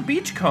Don the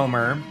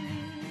Beachcomber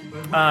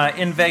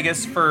in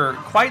Vegas for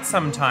quite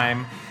some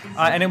time,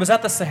 and it was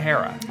at the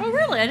Sahara. Oh,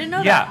 really? I didn't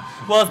know Yeah.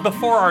 Well, it's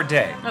before our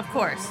day. that. Of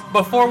course.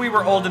 Before we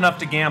were old enough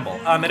to gamble.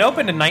 It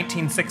opened in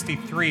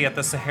 1963 at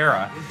the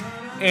Sahara,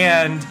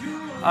 and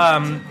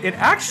it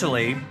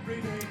actually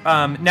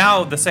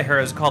now the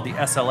Sahara is called the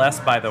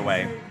SLS, by the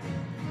way.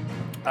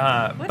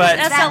 What But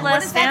does What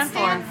SLS does that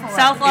stand for?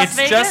 South Las it's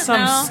Vegas? just some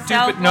no? stupid.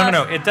 South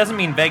No. Las- It doesn't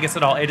mean Vegas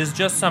at all. It is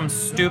just some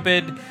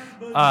stupid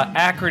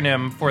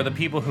acronym for the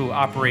people who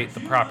operate the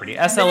property.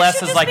 SLS should is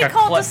just like be a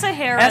called the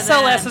Sahara,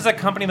 SLS then. is a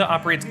company that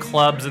operates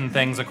clubs and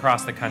things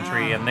across the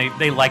country, and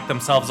they like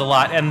themselves a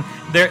lot. And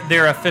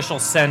their official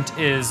scent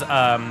is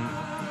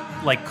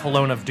like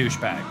cologne of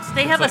douchebags.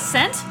 They It's have like- a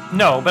scent?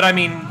 No, but I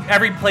mean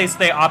every place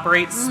they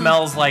operate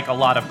smells like a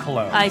lot of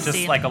cologne. I just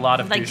see. like a lot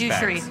of Like douchebags.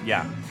 douchery.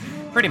 Yeah,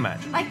 pretty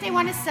much. Like they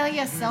want to sell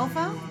you a cell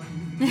phone?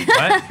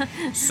 What?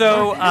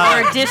 So.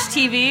 Or a dish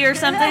TV or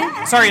something?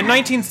 Sorry, in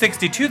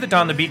 1962, the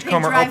Don the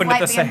Beachcomber drive opened at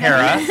the white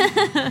Sahara,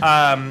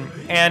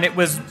 and it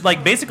was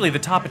like basically the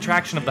top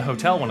attraction of the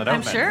hotel when it I'm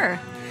opened. sure.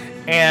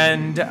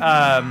 And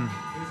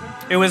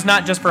it was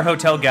not just for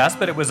hotel guests,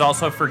 but it was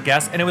also for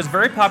guests, and it was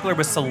very popular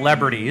with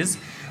celebrities.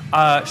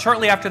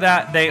 Shortly after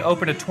that, they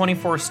opened a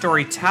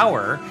 24-story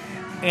tower,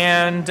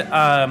 and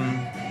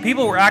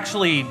people were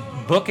actually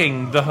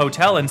booking the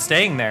hotel and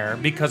staying there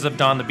because of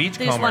Don the Beachcomber.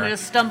 They just wanted to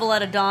stumble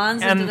out of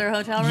Don's into their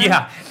hotel room?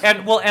 Yeah,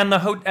 and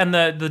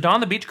the Don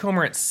the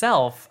Beachcomber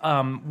itself,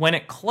 when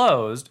it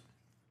closed,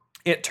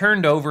 it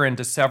turned over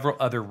into several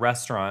other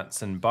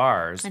restaurants and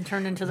bars. And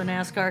turned into the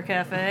NASCAR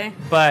cafe.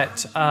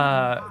 But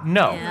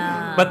no,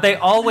 Yeah. but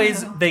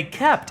they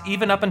kept,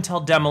 even up until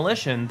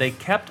demolition, they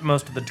kept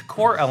most of the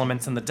decor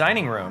elements in the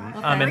dining room.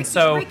 And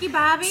so Ricky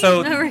Bobby?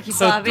 Ricky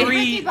Bobby.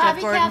 Ricky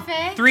Bobby Jeff Gordon.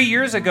 Cafe? 3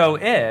 years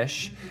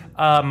ago-ish,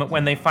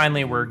 when they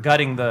finally were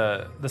gutting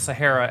the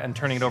Sahara and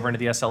turning it over into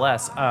the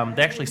SLS,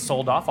 they actually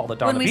sold off all the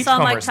Don When the we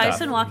Beachcomber saw Mike stuff.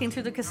 Tyson walking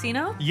through the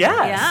casino?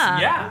 Yes,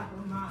 Yeah.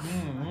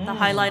 The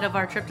highlight of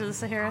our trip to the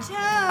Sahara.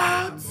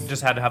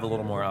 Just had to have a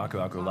little more aku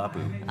lapu.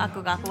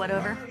 Aku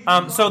whatever.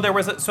 So there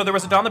was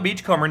a Don the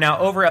Beachcomber now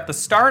over at the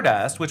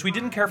Stardust, which we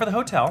didn't care for the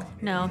hotel.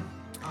 No.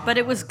 But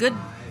it was good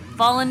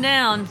falling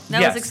down.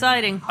 That Yes. was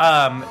exciting.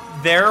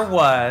 There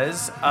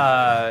was Is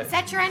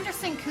that your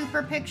Anderson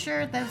Cooper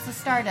picture? That was the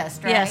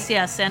Stardust, right?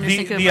 Yes,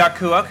 Anderson Cooper. the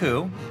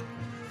aku.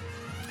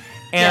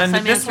 And yes,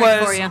 I'm this answering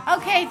was for you.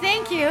 Okay,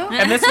 thank you.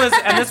 and this was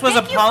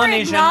a Thank you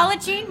Polynesian. for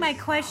acknowledging my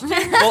question.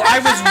 Well, I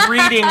was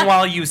reading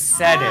while you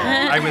said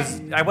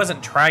it. I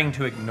wasn't trying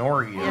to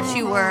ignore you. Yes,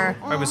 you were.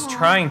 I was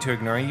trying to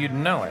ignore you. You'd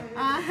know it.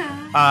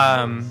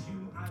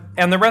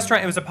 And the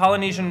restaurant, it was a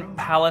Polynesian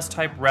palace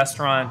type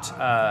restaurant.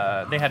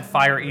 They had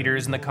fire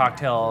eaters and the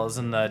cocktails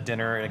and the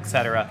dinner,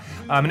 etc.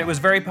 And it was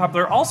very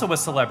popular also with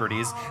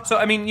celebrities. So,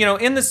 I mean,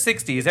 in the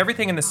 60s,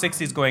 everything in the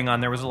 60s going on,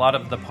 there was a lot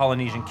of the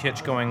Polynesian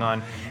kitsch going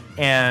on.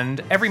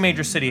 And every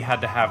major city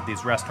had to have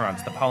these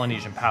restaurants, the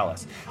Polynesian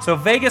Palace. So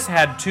Vegas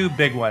had two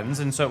big ones,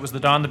 and so it was the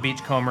Don the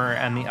Beachcomber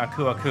and the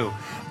Aku.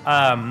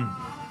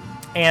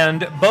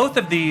 And both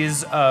of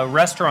these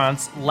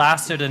restaurants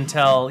lasted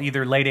until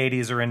either late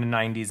 80s or into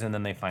 90s, and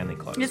then they finally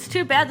closed. It's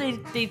too bad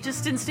they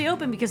just didn't stay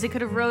open because they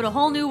could have rode a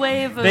whole new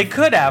wave of... They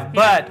could have,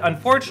 but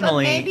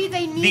unfortunately, But maybe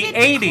they needed the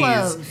to 80s,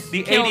 close.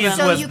 the Kill 80s them.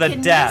 So was you the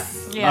can death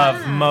miss- Yeah.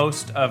 of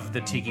most of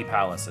the tiki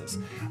palaces,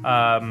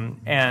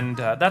 and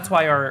that's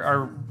why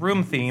our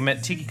room theme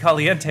at Tiki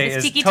Caliente It's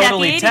is tiki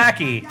totally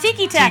tacky 80s. tacky.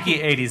 Tiki tacky.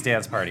 Tiki 80s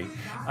dance party,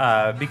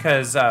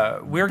 because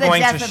we're The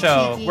going to death of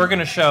show tiki. we're going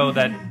to show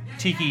that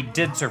tiki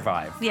did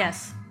survive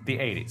Yes. the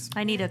 80s.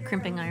 I need a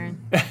crimping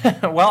iron.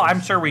 Well, I'm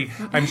sure we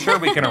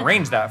can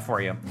arrange that for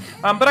you.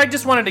 But I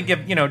just wanted to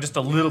give just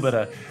a little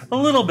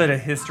bit of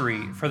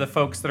history for the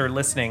folks that are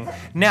listening.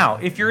 Now,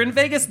 if you're in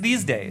Vegas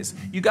these days,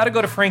 you got to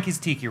go to Frankie's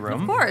Tiki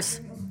Room. Of course.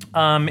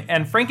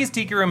 And Frankie's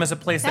Tiki Room is a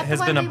place that That has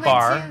the been one a we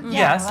bar. went to?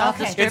 Yes, Yeah,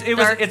 okay.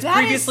 It's That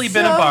previously is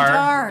been a so bar.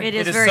 dark. It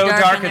It is very so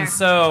dark dark in and there.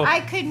 so I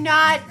could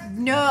not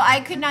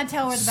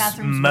tell where the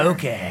bathrooms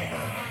smoky. were.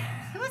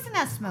 It wasn't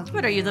that smoky.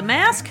 What are you, the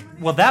mask?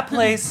 Well, that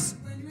place,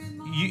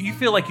 you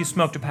feel like you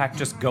smoked a pack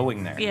just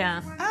going there.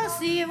 Yeah. Oh,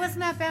 see, it wasn't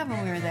that bad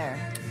when we were there.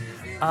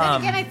 Then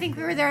again, I think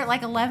we were there at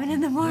like 11 in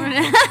the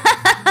morning.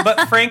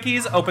 But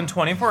Frankie's open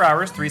 24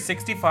 hours,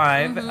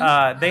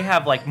 365. They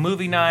have like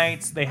movie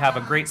nights. They have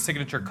a great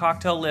signature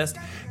cocktail list.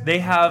 They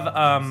have,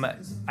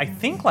 I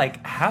think,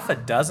 like half a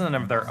dozen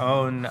of their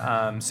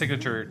own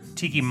signature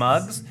tiki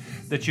mugs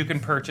that you can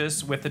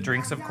purchase with the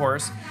drinks, of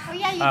course. Oh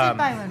yeah, you did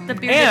buy one. The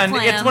bearded And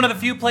clam. it's one of the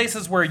few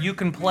places where you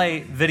can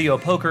play video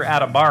poker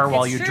at a bar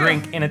while It's you true.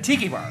 drink in a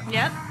tiki bar.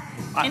 Yep.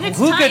 And it's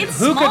Who could it's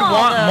who could small,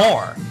 want though.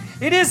 more?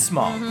 It is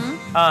small,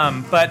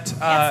 but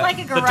like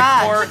a the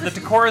garage.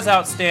 decor is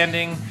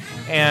outstanding,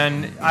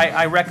 and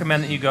I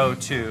recommend that you go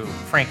to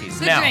Frankie's.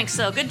 Good drinks,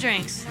 though. Good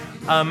drinks.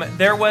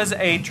 There was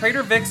a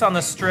Trader Vic's on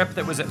the Strip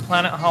that was at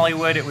Planet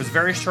Hollywood. It was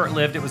very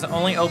short-lived. It was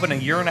only open a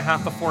year and a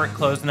half before it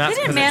closed, and They that's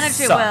didn't because manage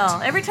it it sucked.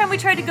 well. Every time we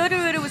tried to go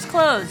to it, it was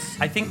closed.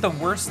 I think the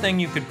worst thing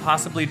you could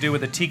possibly do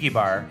with a tiki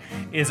bar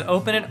is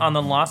open it on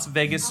the Las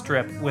Vegas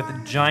Strip with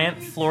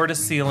giant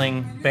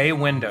floor-to-ceiling bay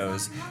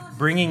windows,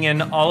 bringing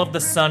in all of the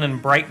sun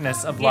and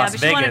brightness of Yeah, Las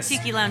but you want a Vegas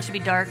tiki lounge to be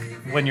dark.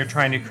 when you're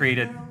trying to create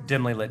a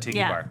dimly lit tiki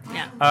Yeah, bar.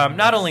 yeah.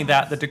 Not only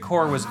that, the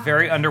decor was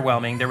very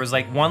underwhelming. There was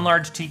like one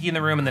large tiki in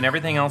the room, and then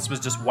everything else was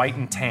just white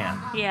and tan.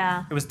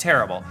 Yeah. It was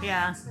terrible.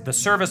 Yeah. The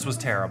service was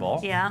terrible.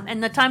 Yeah.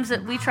 And the times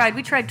that we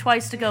tried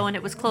twice to go, and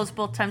it was closed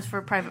both times for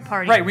a private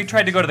party. Right, we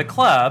tried to go to the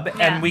club,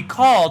 Yeah. and we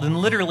called, and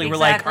literally were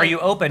like, Exactly. "Are you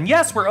open?"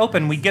 "Yes, we're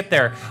open." We get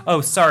there.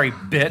 "Oh, sorry,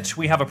 bitch,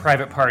 we have a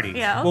private party."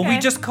 Yeah, Well, we okay.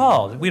 just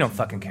called. We don't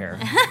fucking care.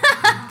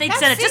 They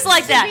said it just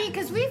like that.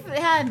 Because we've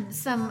had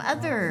some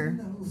other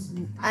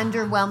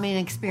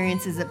underwhelming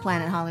experiences at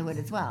Planet Hollywood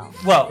as well.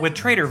 Well, with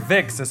Trader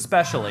Vic's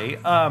especially.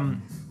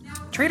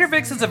 Trader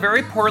Vic's is a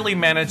very poorly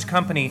managed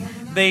company.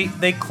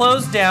 They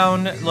close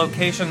down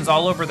locations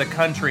all over the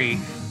country.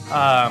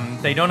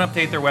 They don't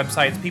update their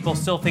websites. People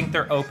still think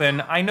they're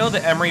open. I know the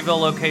Emeryville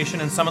location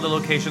and some of the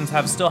locations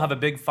still have a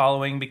big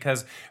following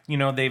because, you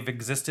know, they've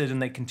existed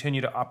and they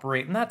continue to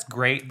operate, and that's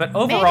great. But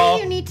overall,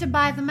 Maybe you need to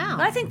buy them out.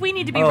 I think we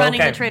need to be Oh, running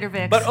okay. the Trader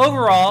Vic's. But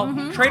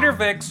overall, Trader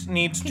Vic's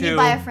needs Can to you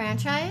buy a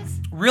franchise?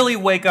 really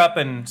wake up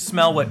and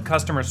smell what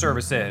customer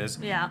service is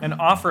Yeah. and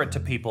offer it to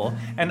people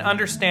and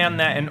understand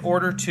that in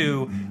order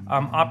to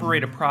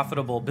operate a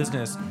profitable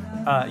business,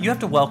 you have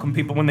to welcome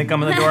people when they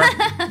come in the door.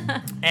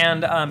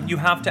 And you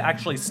have to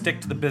actually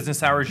stick to the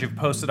business hours you've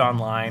posted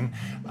online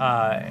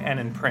and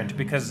in print,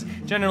 because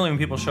generally when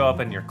people show up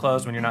and you're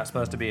closed when you're not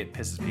supposed to be, it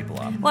pisses people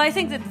off. Well, I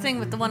think that the thing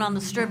with the one on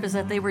the Strip is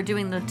that they were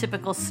doing the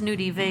typical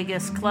snooty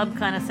Vegas club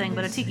kind of thing,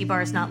 but a tiki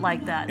bar is not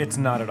like that. It's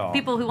not at all.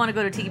 People who want to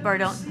go to a tiki bar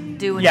don't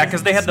do it. Yeah,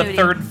 because they had the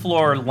third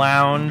floor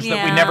lounge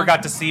that we Yeah. never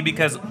got to see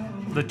because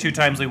the two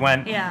times we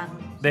went, Yeah.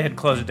 they had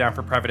closed it down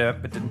for private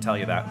event, but didn't tell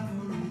you that.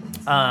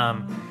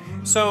 And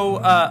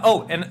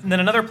then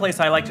another place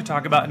I like to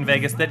talk about in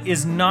Vegas that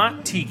is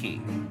not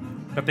tiki,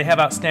 but they have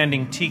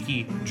outstanding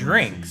tiki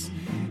drinks,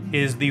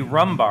 is the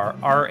Rum Bar,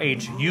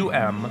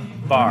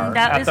 RHUM Bar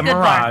That at is the a good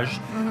bar.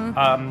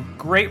 Mirage.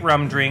 Great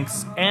rum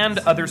drinks and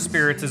other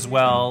spirits as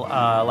well,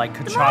 like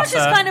The Mirage is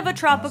cachaça. kind of a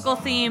tropical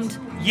themed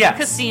Yes.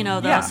 casino,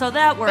 though, Yeah. so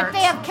that works. But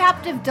they have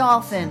captive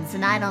dolphins,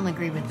 and I don't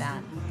agree with that.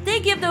 They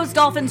give those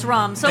dolphins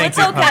rum, so Thank it's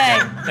you, okay.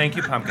 Pumpkin. Thank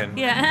you, Pumpkin.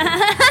 Yeah.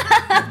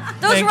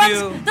 those Thank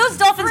you. those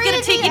dolphins get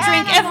a Free tiki the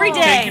drink every animals.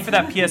 day. Thank you for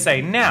that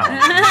PSA. Now,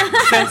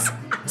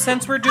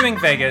 since we're doing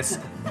Vegas,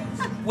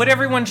 would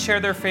everyone share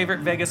their favorite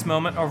Vegas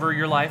moment over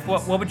your life?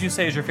 What would you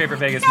say is your favorite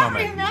Vegas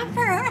moment?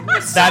 Remember?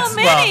 That's- So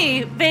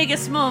many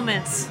Vegas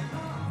moments.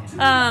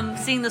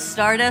 Seeing the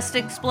Stardust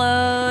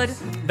explode.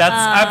 That's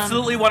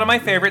absolutely one of my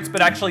favorites, but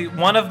actually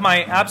one of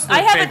my absolute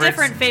I have favorites a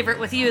different favorite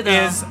with you,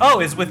 though.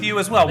 is with you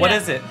as well. What Yeah.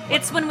 is it?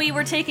 It's when we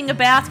were taking a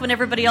bath when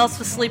everybody else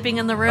was sleeping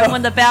in the room,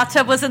 when the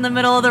bathtub was in the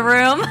middle of the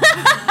room.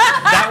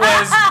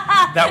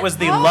 That was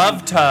the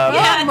love tub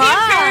Yeah, at the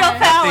Imperial at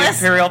the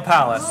Palace. Imperial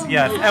Palace.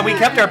 Yes, and we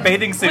kept our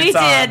bathing suits We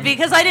on. did,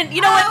 because I didn't.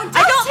 You know what? Oh,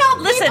 I don't tell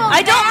don't listen. people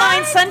I don't that.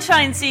 mind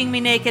Sunshine seeing me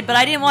naked, but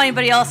I didn't want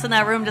anybody else in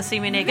that room to see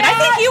me naked. I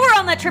think you were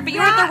on that trip, but you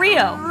were at the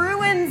Rio.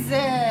 Ruins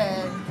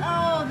it.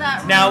 Oh,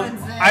 that Now,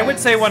 ruins it. I would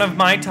say one of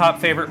my top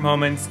favorite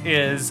moments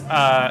is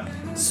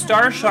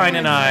Starshine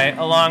and I,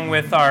 along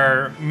with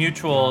our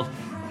mutual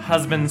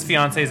husbands,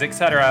 fiancés,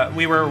 etc.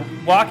 We were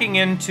walking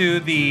into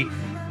the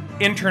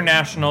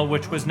International,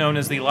 which was known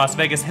as the Las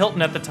Vegas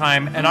Hilton at the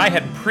time, and I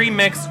had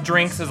pre-mixed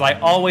drinks as I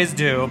always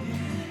do.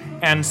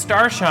 And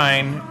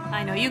Starshine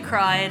I know you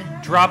cried.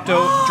 dropped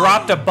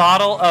a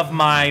bottle of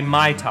my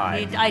Mai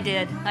Tai. I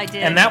did.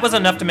 And that was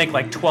enough to make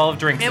like 12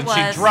 drinks. It and was.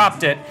 she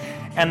dropped it.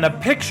 And the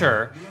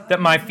picture that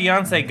my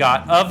fiance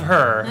got of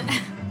her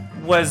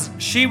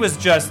she was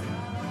just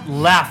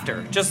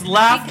laughter.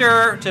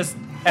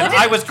 And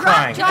I was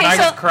crying. And I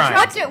was crying.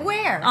 Dropped it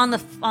where? on the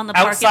parking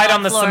Outside lot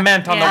on the floor.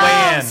 cement on the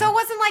Yeah. way in. So it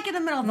wasn't like in the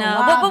middle of the No,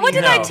 lobby. but what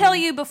did I No. tell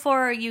you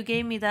before you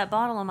gave me that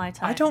bottle of my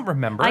time? I don't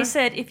remember. I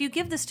said, if you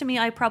give this to me,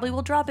 I probably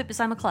will drop it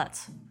because I'm a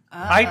klutz.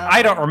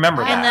 I don't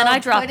remember that. And then I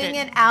dropped Putting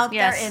it. it out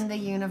Yes. there in the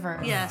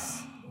universe.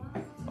 Yes.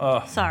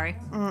 Ugh, Sorry.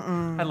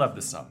 I love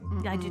this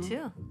song. I do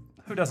too.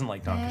 Who doesn't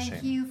like Dr. Thank Shane?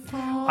 you for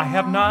I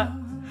have not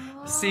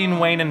seen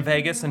Wayne in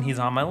Vegas, and he's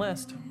on my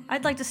list.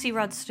 I'd like to see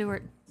Rod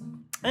Stewart.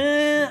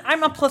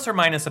 I'm a plus or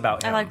minus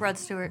about him. I like Rod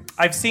Stewart.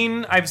 I've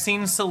seen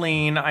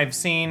Celine. I've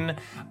seen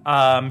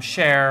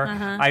Cher.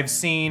 I've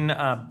seen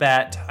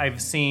Bet.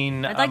 I've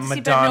seen I'd like to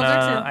see Bette Midler,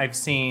 Madonna. too. I've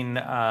seen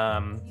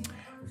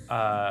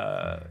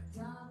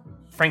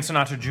Frank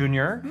Sinatra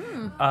Jr.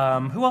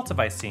 Who else have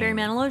I seen? Barry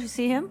Manilow, did you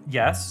see him?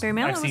 Yes, Barry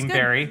Manilow I've was seen good.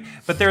 Barry.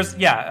 But there's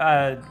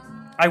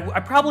I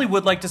probably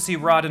would like to see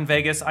Rod in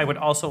Vegas. I would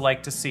also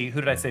like to see, who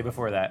did I say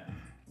before that?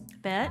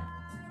 Bet.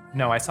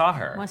 No, I saw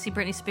her. Want to see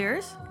Britney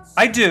Spears?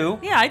 I do.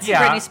 Yeah, I'd see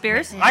Britney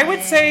Spears. I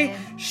would say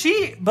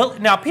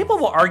but now people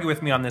will argue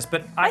with me on this,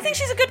 but I think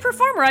she's a good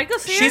performer. I'd go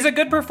see her. she's a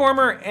good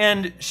performer,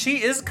 and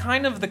she is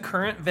kind of the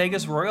current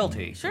Vegas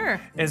royalty.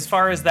 Sure. As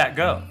far as that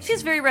goes. She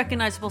has very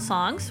recognizable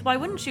songs. Why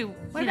wouldn't you?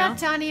 What about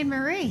Donnie and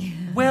Marie?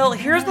 Well,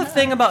 here's the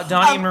thing about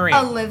Donnie and Marie.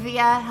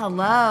 Olivia,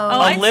 hello.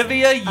 I'd-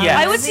 Olivia, yes.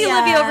 I would see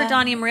Olivia. Olivia over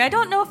Donnie and Marie. I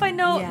don't know if I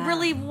Yeah.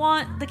 really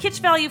want the kitsch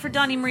value for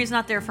Donnie and Marie is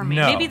not there for me.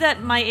 No. Maybe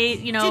that my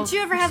age, Did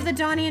you ever have the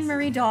Donnie and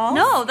Marie dolls?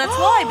 No, that's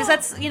why. Because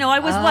that's I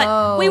was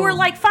what we were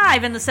like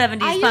 5 in the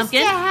 70s. I used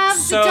Pumpkin. to have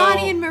So, the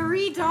Donnie and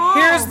Marie doll.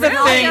 here's the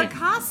Really? thing- Their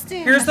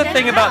costumes. here's the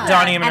thing about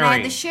Donnie and And I Marie.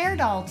 had the Cher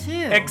doll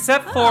too.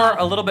 Except for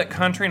a little bit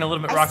country and a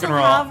little bit I rock still and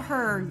roll. have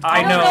her. I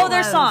I don't know- know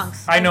their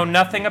songs. I know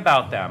nothing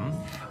about them.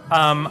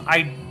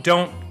 I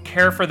don't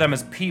care for them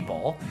as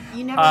people.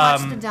 You never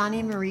watched the Donnie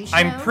and Marie show?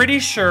 I'm pretty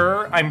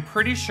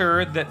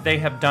sure that they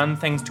have done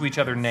things to each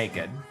other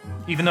naked,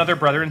 even though they're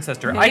brother and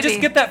sister. I just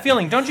Maybe. get that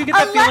feeling. Don't you get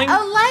that feeling?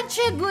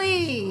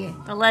 Allegedly.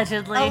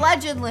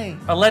 Allegedly.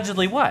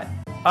 Allegedly what?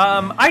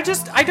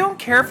 I don't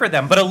care for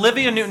them, but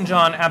Olivia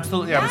Newton-John,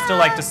 absolutely, I would still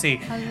like to see.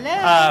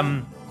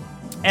 Hello.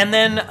 And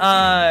then,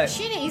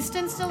 Sheena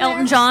Easton still there?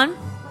 Elton John.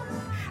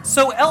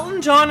 so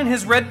Elton John and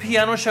his Red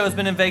Piano Show has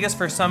been in Vegas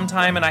for some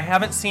time, and I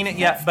haven't seen it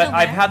yet, but still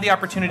I've there. had the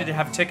opportunity to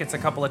have tickets a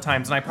couple of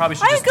times, and I probably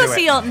should I just would go do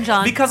see it. Elton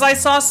John. Because I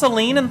saw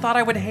Celine and thought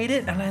I would hate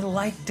it, and I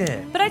liked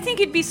it. But I think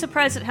you'd be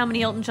surprised at how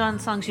many Elton John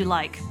songs you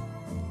like.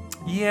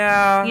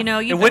 Yeah. You know,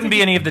 it you've got wouldn't to be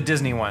do- any of the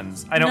Disney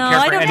ones. I don't No, care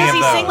I for don't any know of if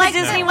he those. sings Like,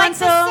 Disney No. like ones,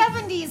 the though.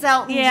 70s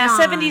Elton Yeah, John.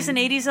 70s and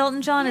 80s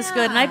Elton John is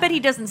good, and I bet he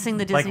doesn't sing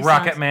the Like Disney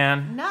Rocket songs.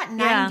 Man. Not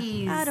Yeah.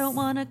 90s. I don't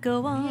wanna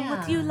go on Yeah.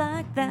 with you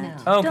like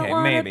that. No. Okay, don't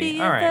wanna maybe.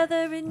 be All right. a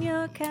feather in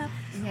your cap.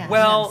 Yeah,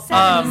 Well, no,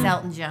 70s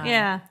Elton John.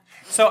 Yeah.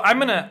 So I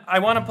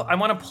want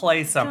to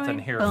play something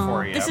here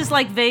for you. This is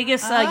like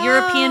Vegas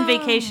European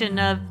vacation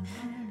of,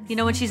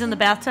 when she's in the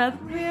bathtub.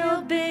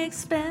 Real big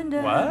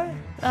spender. What?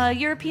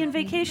 European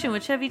Vacation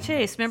with Chevy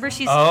Chase. Remember,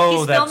 he's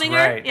that's filming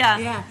right. her. Yeah.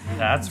 Yeah.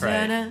 That's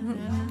right.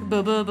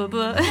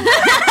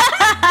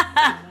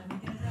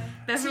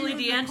 Beverly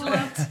D'Angelo.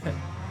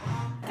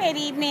 Good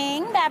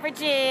evening,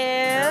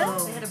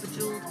 beverages.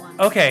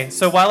 Okay,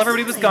 so while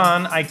everybody was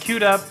gone, I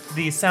queued up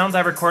the sounds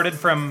I recorded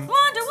from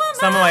Wonder Woman.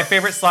 some of my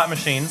favorite slot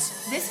machines.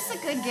 This is a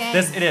good game.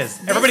 It is.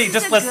 Everybody, is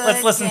just a let's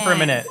good listen for a game.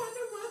 minute.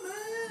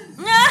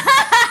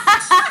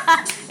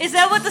 Is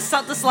that what the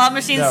slot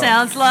machine No.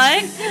 sounds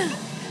like?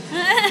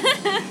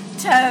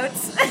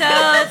 Totes.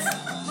 Toads.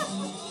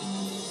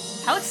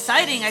 How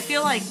exciting. I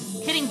feel like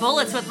hitting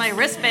bullets with my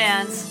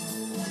wristbands.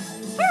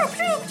 Pew,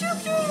 pew, pew,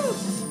 pew.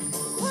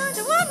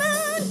 Wonder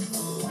Woman.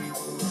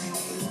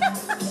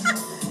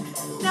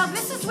 Now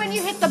this is when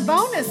you hit the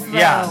bonus though.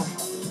 Yeah.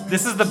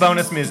 This is the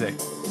bonus music.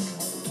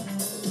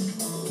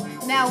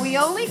 Now we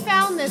only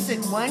found this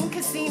in one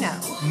casino.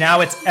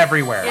 Now it's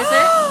everywhere. Is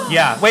it?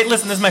 Yeah. Wait,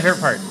 listen, this is my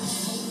favorite part.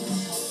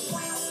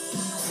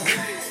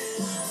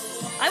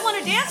 I want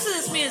to dance to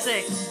this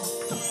music.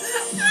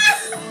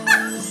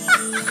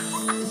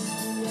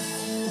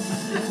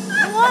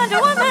 Wonder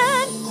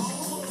Woman.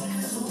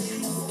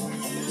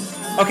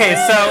 Okay,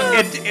 so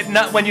it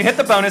not when you hit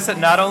the bonus, it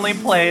not only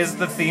plays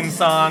the theme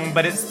song,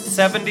 but it's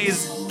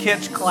 70s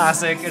kitsch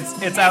classic.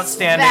 It's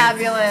outstanding.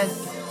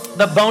 Fabulous.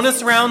 The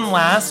bonus round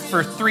lasts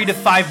for 3 to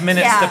 5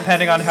 minutes, Yeah.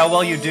 depending on how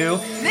well you do.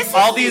 This is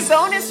all the these,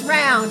 bonus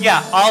round.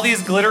 yeah, all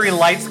these glittery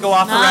lights go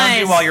off around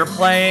you Nice. while you're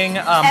playing.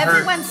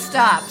 Everyone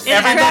stops. It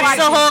attracts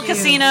the whole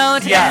casino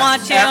to Yes,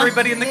 watch you.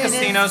 everybody in the It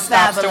casino is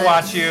stops to fabulous.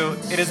 watch you.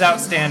 It is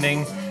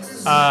outstanding.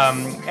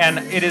 And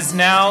it is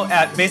now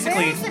at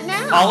basically Where is it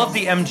now? all of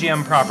the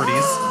MGM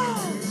properties.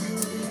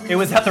 It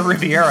was at the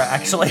Riviera,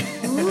 actually.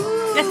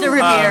 At the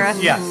Riviera.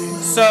 Yeah.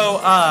 So,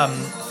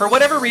 for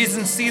whatever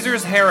reason,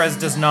 Caesar's Harrah's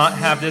does not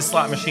have this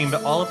slot machine,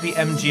 but all of the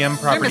MGM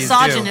They're properties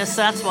misogynists,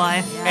 that's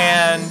why. do.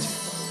 And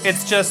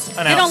it's just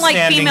an They don't like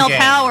outstanding female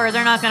game. power,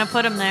 they're not going to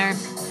put them there.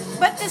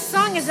 But this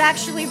song is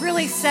actually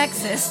really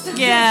sexist.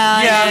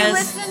 Yeah, Yeah. Did you it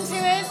is. listen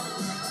to it?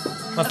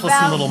 Let's listen a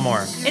about- little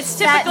more. It's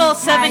That typical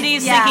type,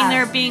 70s yeah. thinking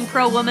they're being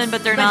pro-woman,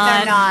 but they're But not.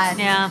 they're not.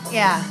 Yeah.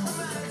 Yeah.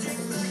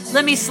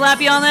 Let me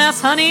slap you on the ass,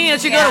 honey,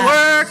 as you go to Yeah.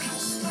 work.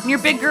 In your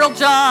big girl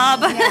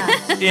job.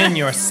 Yeah. In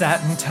your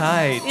satin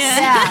tights.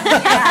 Yeah.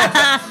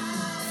 Yeah.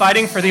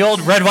 Fighting for the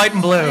old red, white,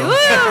 and blue. Woo!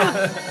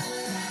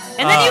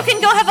 And then you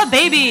can go have a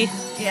baby.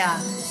 Yeah.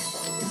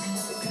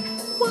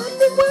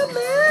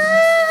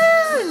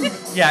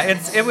 Yeah,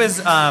 it was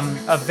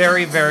a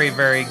very, very,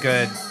 very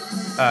good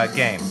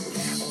game.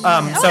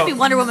 I want to be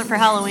Wonder Woman for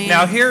Halloween.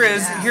 now here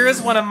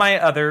is one of my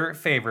other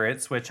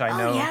favorites, which I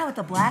know Oh yeah, with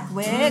the black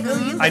wig.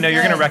 I know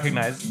you're gonna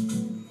recognize.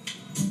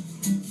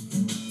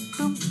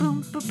 Boom,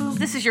 boom, boom, boom.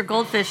 This is your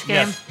goldfish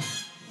game.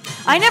 Yes.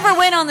 I never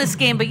win on this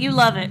game, but you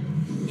love it.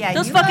 Yeah,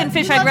 Those you fucking love-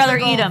 fish, you I'd love rather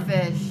the eat 'em.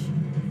 goldfish.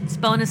 It's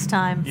bonus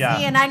time. Yeah.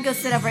 See, and I'd go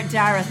sit over at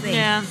Dorothy.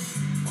 Yeah.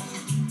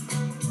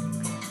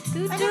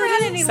 I never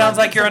had any Sounds luck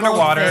like with you're the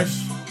underwater. goldfish.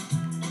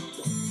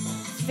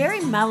 It's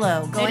very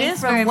mellow, going is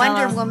from very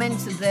Wonder mellow. Woman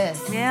to this.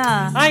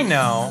 Yeah. I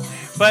know,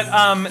 but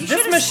You this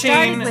should've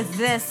started machine with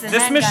this. And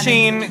this then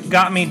machine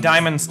got me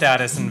diamond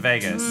status in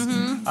Vegas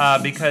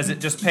Mm-hmm. because it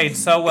just paid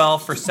so well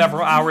for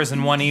several hours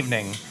in one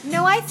evening.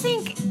 No, I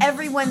think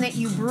everyone that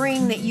you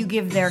bring, that you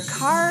give their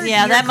card,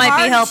 Yeah, your that might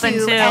be card helping,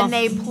 to, too. and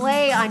they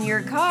play on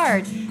your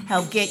card,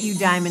 help get you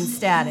diamond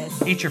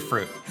status. Eat your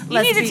fruit.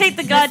 You need to take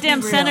the let's be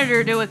goddamn real.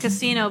 senator to a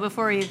casino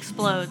before he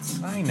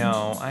explodes. I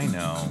know.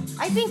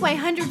 I think my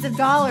hundreds of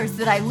dollars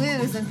that I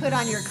lose and put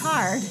on your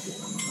card,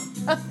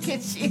 I'll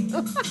get you.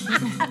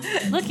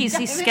 Look, he's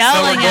So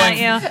scowling we're at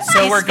going. you.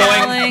 So He's we're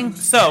going. scowling.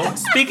 So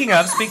speaking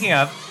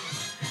of,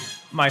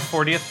 my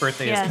 40th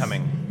birthday Yes. is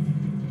coming.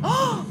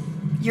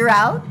 You're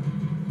out?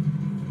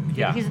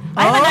 Yeah.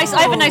 I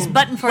have a nice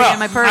button for you in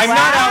my purse. I'm not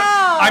Wow. out.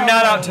 I'm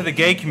not out to the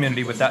gay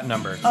community with that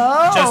number.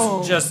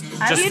 Oh. Just You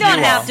don't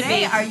you have all. to be.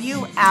 Hey, are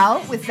you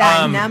out with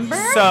that number?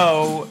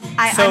 So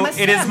I must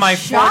it say is I'm my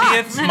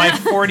shocked.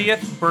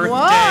 40th birthday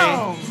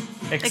Whoa.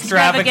 extravaganza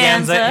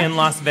Extravaganza. in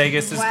Las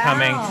Vegas is Wow.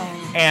 coming.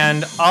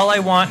 And all I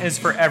want is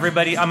for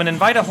everybody. I'm gonna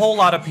invite a whole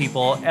lot of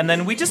people, and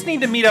then we just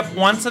need to meet up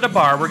once at a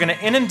bar. We're gonna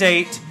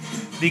inundate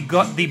the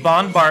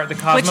Bond Bar at the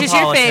Cosmopolitan. Which is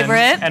your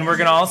favorite. And we're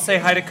gonna all say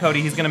hi to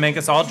Cody. He's gonna make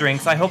us all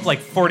drinks. I hope like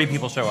 40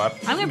 people show up.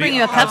 I'm gonna It'd bring be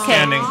you a cupcake.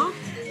 outstanding.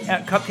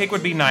 Cupcake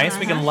would be nice.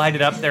 We can light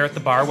it up there at the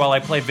bar while I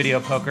play video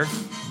poker.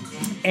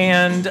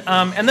 And then the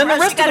else you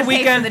rest of gotta the pay for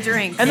weekend, the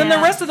drinks. and then the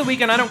Yeah. rest of the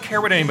weekend, I don't care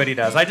what anybody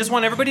does. I just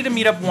want everybody to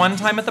meet up one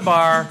time at the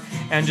bar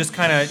and just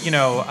kind of,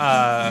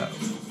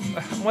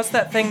 what's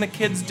that thing the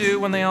kids do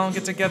when they all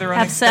get together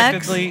Have sex?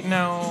 unexpectedly?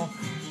 No.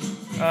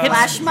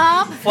 Flash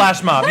mob?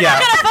 Flash mob, yeah.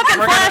 Fucking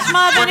flash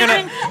mob We're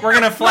anything.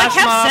 gonna flash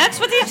Like have mob. sex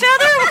with each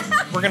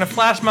other? We're gonna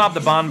flash mob the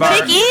Bond Bar.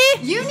 Big E?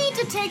 You need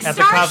to take At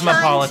the Starshine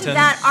Cosmopolitan. to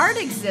that art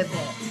exhibit.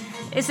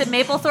 Is it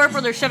Maplethorpe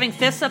where they're shoving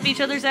fists up each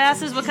other's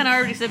asses? What kind of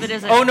art exhibit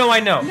is it? Oh no, I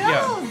know. No,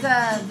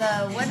 Yeah.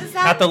 the what is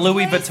that? At the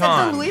Louis place?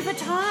 Vuitton. At the Louis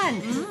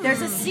Vuitton.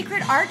 There's a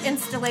secret art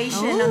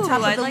installation Ooh, on top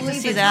of I'd the like to Louis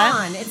see Vuitton.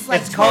 that. It's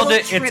like It's called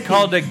total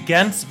trippy. a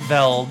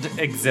Gensfeld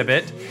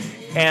exhibit,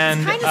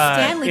 and It's kinda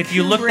Stanley if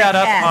you look that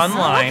up Kubrick-esque.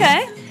 online,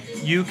 Okay.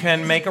 you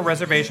can make a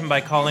reservation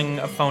by calling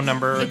a phone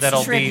number It's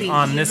that'll trippy. be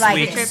on You'd this like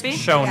week's it. Trippy?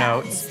 show Yeah,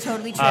 notes. it's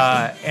totally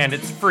trippy. And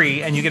it's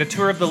free, and you get a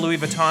tour of the Louis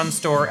Vuitton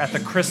store at the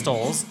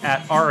Crystals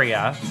at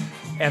Aria,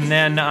 and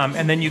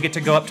then you get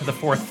to go up to the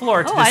 4th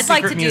floor to Oh, the I'd like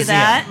secret to do museum.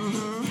 that.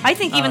 I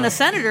think even the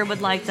senator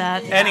would like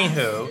that.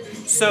 Anywho,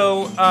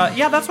 so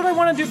yeah, that's what I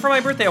want to do for my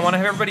birthday. I want to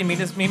have everybody meet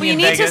me you in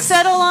need to Vegas.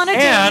 settle on a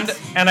and date.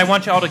 and I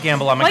want you all to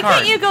gamble on my Why card.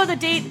 can't you go the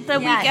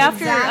week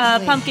after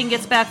exactly. Pumpkin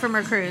gets back from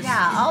her cruise?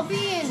 Yeah, I'll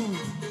be in.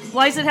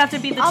 Why does it have to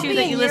be the I'll two be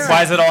that in you Europe. listen?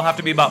 Why does it all have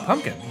to be about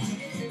Pumpkin?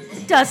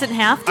 It doesn't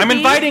have to I'm be.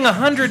 inviting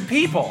 100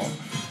 people.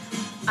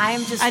 I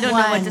am just. I don't know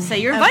what to one say.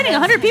 You're of inviting the-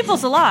 100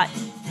 people's a lot.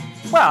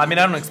 Well, I mean,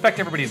 I don't expect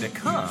everybody to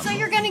come. So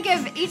you're gonna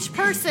give each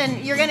person.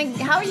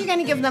 How are you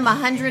gonna give them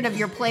 100 of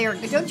your player?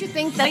 Don't you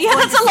think that's Yeah,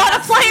 going that's to a lot set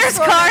of up some players'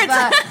 sort of,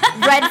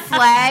 cards. red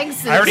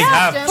flags. I already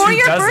have system? For 2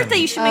 your dozen. birthday,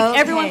 you should make Okay.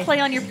 everyone play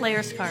on your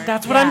player's card.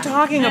 That's what I'm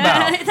talking about.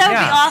 That would be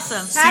Yeah.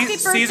 awesome. Happy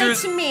Ce- birthday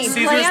Caesar's- to me.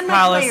 Caesar's Play on my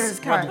Palace player's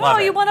would card. love Oh,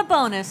 you it. want a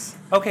bonus.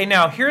 Okay,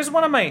 now here's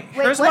one of my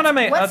What's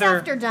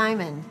after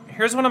Diamond?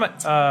 here's one of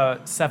my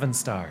 7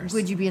 stars.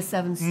 Would you be a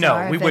 7-star?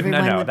 No, we if wouldn't.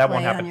 everyone No, would that play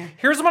won't on happen. your-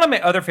 Here's one of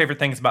my other favorite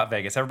things about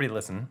Vegas. Everybody,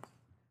 listen.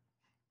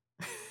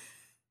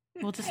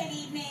 We'll just.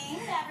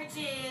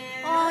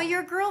 Oh,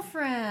 your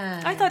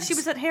girlfriend. I thought she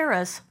was at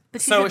Harrah's,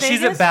 but she's So at she's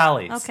Vegas? at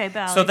Bally's. Okay,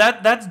 Bally's. So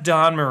that's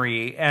Dawn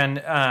Marie, and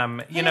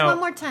Hit you it know, one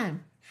more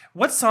time.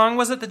 what song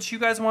was it that you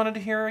guys wanted to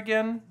hear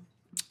again?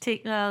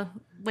 Take,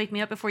 Wake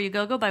Me Up Before You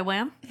Go by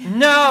Wham.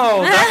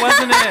 No, that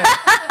wasn't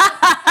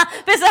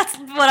it. Because that's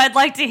what I'd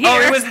like to hear.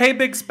 Oh, it was Hey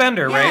Big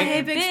Spender, right?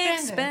 Hey Big, Big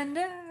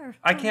Spender.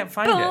 I can't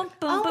find Boom, it.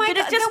 boom, Oh boom. my But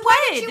god! it just then why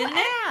played, did you didn't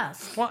it?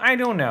 ask? Well, I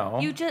don't know.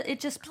 It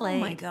just Oh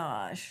played. my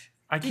gosh!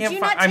 I Did can't you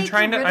find. not I'm take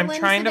trying your to. I'm Ritalin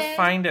trying today? to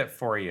find it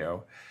for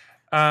you.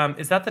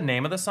 Is that the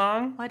name of the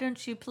song? Why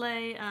don't you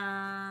play?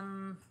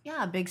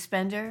 Yeah, big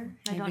spender.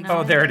 I don't Maybe know.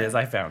 Oh, there it is.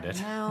 I found it.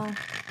 No.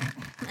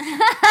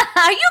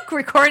 Are you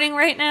recording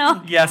right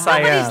now? Yes, I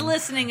Nobody's am.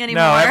 listening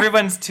anymore. No,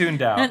 everyone's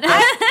tuned out.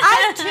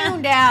 I'm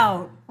tuned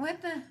out.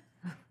 What the?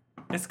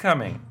 It's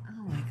coming.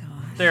 Oh my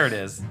gosh. There it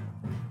is.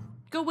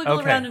 Go wiggle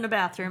Okay. around in a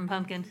bathroom,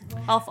 Pumpkin.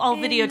 I'll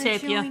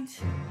videotape you.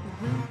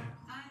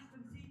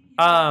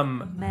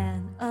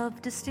 Man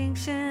of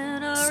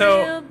distinction, a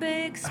So, real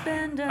big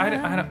spender. I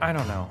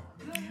don't know.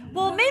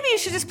 Well, maybe you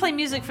should just play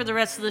music for the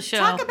rest of the show.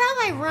 Talk about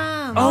my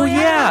rum. Oh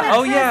yeah. about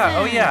Oh yeah.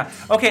 present. Oh yeah.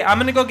 Okay, I'm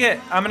gonna go get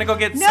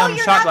No, some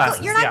you're shot not.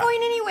 glasses. You're not Yeah. going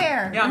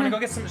anywhere. Yeah, I'm gonna go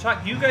get some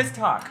shot. You guys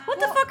talk. What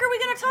the fuck are we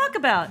going to talk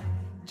about?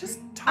 Just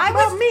talk I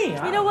about was- me.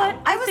 You know what?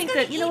 I was think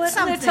gonna that, you know eat what?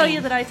 I'm going to tell something.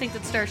 you that I think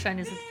that Starshine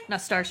is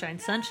not Starshine,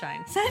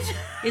 Sunshine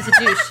is a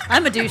douche.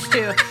 I'm a douche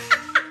too.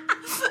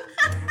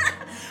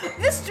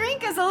 This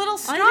drink is a little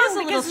strong It is a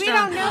little because we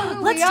strong. don't know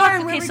who Let's we are talk.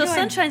 and where Okay, we're so going.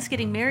 Sunshine's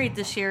getting married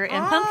this year,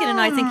 and Pumpkin and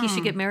I think he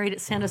should get married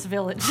at Santa's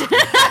Village.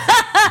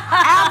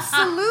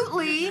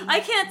 Absolutely. I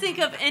can't think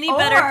of any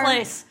better Or-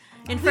 place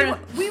in front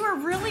of. We were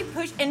really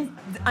pushed in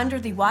under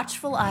the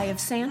watchful eye of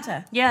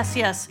Santa. Yes,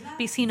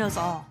 because he knows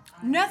all.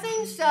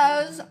 Nothing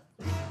says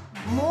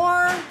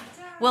more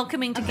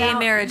Welcoming to gay about-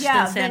 marriage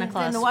yeah, than Santa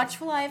Claus. Than the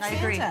watchful eye of I Santa.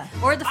 agree.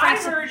 Or the I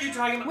Frank. heard you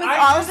talking about With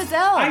all of his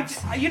elves.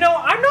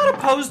 I'm not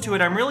opposed to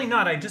it. I'm really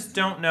not. I just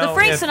don't know. The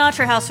Frank if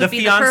Sinatra house would the be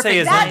the fiance perfect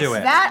is place. into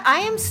it. That I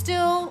am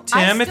still.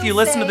 I Tim, if still you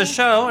listen to the say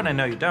show, and I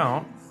know you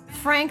don't.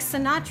 Frank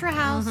Sinatra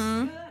house.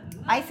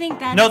 I think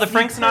that. No, is the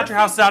Frank Sinatra perfect-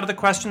 house is out of the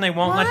question. They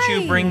won't let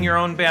you Why? bring your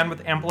own band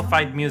with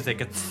amplified music.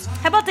 It's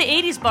How about the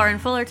 80s bar in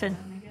Fullerton?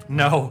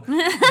 no.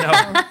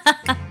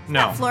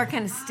 No. Floor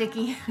kind of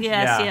sticky.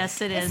 Yes,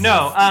 it is.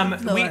 No,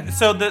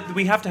 Lower.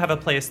 we have to have a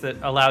place that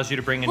allows you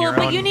to bring in Well, your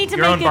but own you need to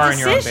your own make bar a and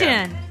your own decision.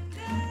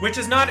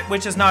 band,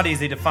 which is not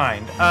easy to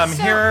find. So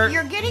Here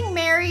you're getting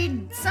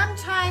married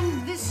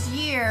sometime this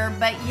year,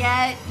 but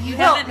yet you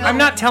Well, don't know. I'm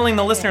not telling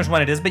the listeners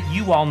when it is, but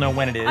you all know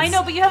when it is. I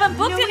know, but you haven't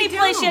booked No, we any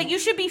place don't. yet. You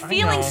should be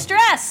feeling know.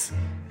 stress.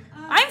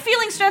 I'm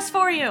feeling stress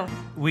for you.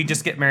 We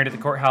just get married at the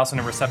courthouse and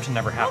a reception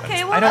never happens.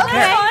 Okay, well, I don't that's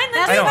care. fine.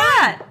 Let's I do don't-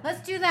 that.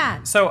 Let's do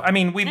that. So I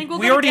mean, we And we'll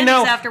we go to already Denny's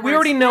know afterwards. we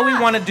already know we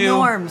want to do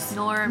Norms.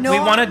 Norms. No. We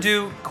want to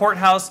do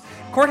courthouse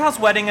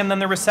wedding, and then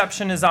the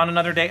reception is on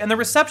another day. And the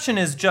reception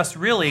is just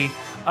really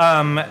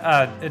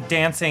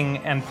dancing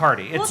and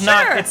party. It's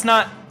Well, sure. It's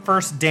not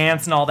first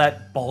dance and all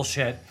that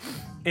bullshit.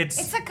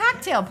 It's a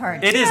cocktail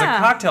party. It is a Yeah.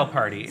 cocktail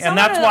party, So and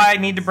that's what a- why I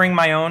need to bring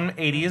my own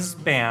 80s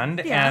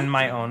band Yeah. and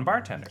my own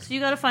bartender. So you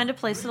got to find a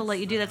place that'll let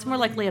you do that. It's more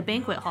likely a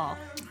banquet hall.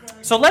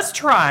 So let's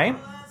try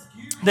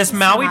this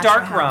Maui Sinatra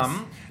Dark House.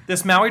 Rum.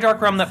 This Maui Dark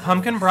Rum that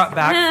Pumpkin brought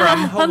back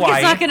from Hawaii.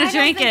 Pumpkin's not going I to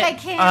don't drink think I it.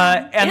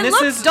 can. And It this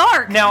looks is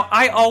dark. Now,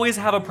 I always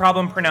have a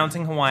problem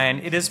pronouncing Hawaiian.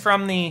 It is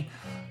from the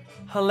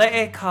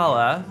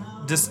Haleakala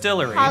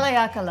Distillery.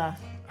 Haleakala.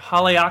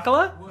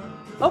 Haleakala?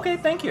 Okay,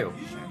 thank you.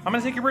 I'm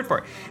gonna take your word for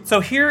it. So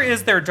here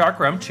is their dark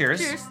rum.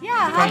 Cheers. Cheers.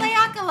 Yeah,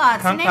 Haleakala.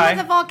 It's the name Kankai. of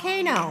the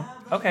volcano.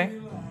 Okay,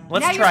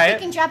 let's now try you're it.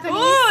 speaking Japanese.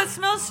 Ooh, it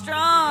smells strong.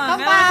 I don't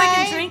know if I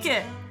Bye-bye. can drink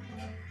it.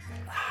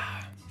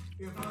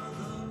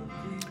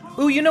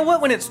 Ooh, you know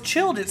what? When it's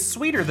chilled, it's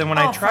sweeter than when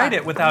I Oh, tried fuck.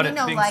 it without Me it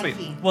no being likey.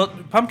 sweet. Well,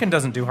 Pumpkin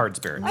doesn't do hard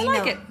spirits. I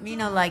like it. Me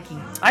no likey.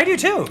 I do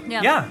too.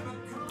 Yeah. Yeah,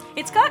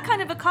 It's got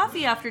kind of a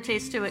coffee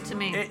aftertaste to it to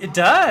me. it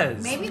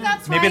does. Maybe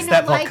that's why Maybe I it's know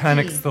that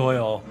volcanic likey.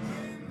 soil.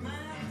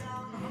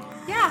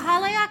 Yeah,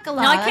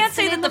 Haleakala. Now, I can't That's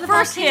say the that name the of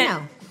first hit-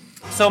 volcano.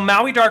 So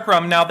Maui Dark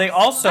Rum. Now they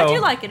also I do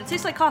like it. It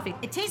tastes like coffee.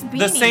 It tastes beany.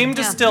 the same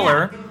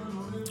distiller.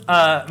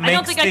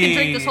 Makes think I can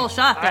drink this whole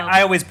shot, though.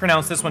 I always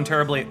pronounce this one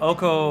terribly.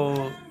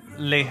 Oko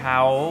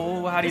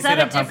Lehau. How do you Is say that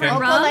a that, Pumpkin? different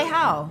rum?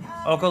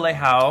 Okolehau. Oko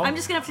Lehau. I'm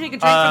just going to have to take a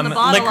drink from the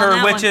bottle liquor, on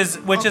that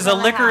which one. is a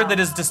liquor Okolehau. that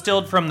is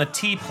distilled from the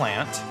tea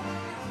plant,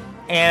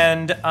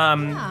 and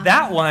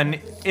that one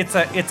it's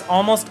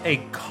almost a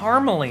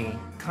caramely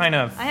kind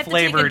of I have to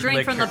take a flavored drink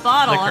liquor. from the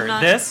bottle. liquor. I'm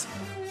not- This?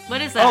 What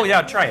is that? Oh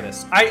yeah, try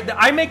this.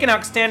 I make an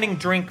outstanding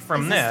drink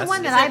from Is this the one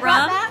Is that I it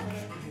brought rum?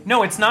 back?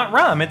 No, it's not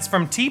rum. It's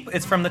from tea.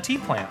 It's from the tea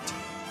plant.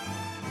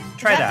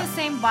 Try Is that that. the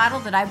same bottle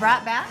that I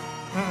brought back?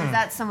 Or is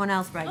that someone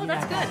else brought Oh, you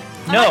that's back?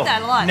 good. I No, like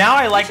that a lot. now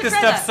I You like should this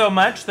try stuff that. so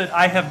much that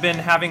I have been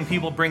having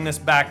people bring this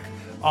back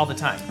all the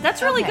time.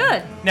 That's really Okay.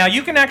 good. Now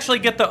you can actually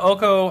get the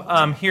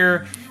Oko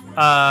here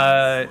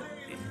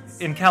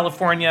in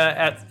California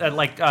at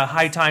like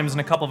High Times and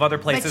a couple of other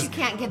places. you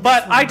can't get this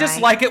But one, I just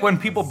right? like it when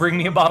people bring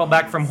me a bottle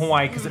back from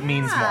Hawaii because it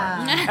means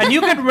Yeah. more. And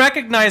you can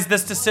recognize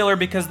this distiller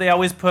because they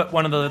always put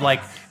one of the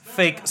like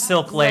fake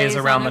silk lays Glaze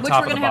around on the it,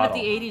 top which of we're the gonna bottle.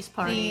 have at the 80s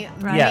party.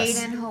 The right? Yes.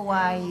 made in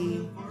Hawaii.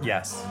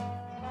 Yes.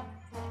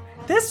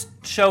 This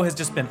show has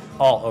just been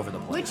all over the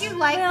place. Would you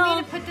like Well,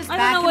 me to put this I don't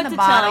back know in what the to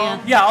bottle? tell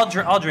you. Yeah, I'll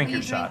drink Will your you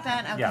drink shot.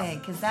 that? Yeah. Okay,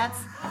 because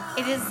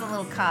it is a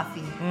little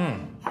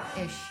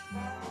coffee-ish.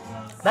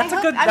 That's I a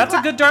hope- good. I'm That's a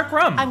gla- good dark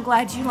rum. I'm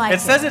glad you like it. It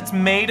says it's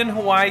made in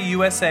Hawaii,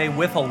 USA,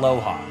 with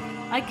Aloha.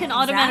 I can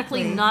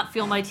automatically Exactly. not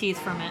feel my teeth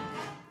from it.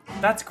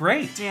 That's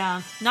great.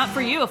 Yeah. Not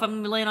for you if I'm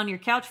going to be laying on your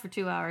couch for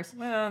 2 hours.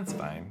 Well, that's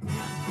fine.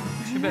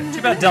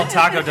 Too bad Del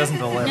Taco doesn't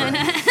deliver.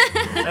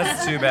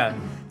 That's too bad.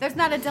 There's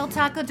not a Del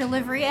Taco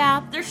delivery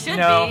app. There should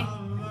No. be.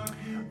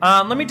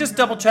 Let me just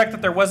double check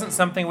that there wasn't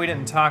something we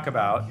didn't talk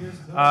about.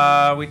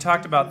 We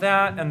talked about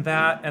that and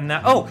that and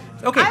that. Oh,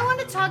 okay. I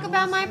want to talk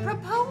about my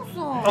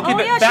proposal. Okay, Oh,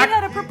 but yeah, she back,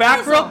 had a proposal.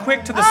 back real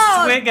quick to the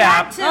Oh, Swig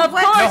back app. to- Of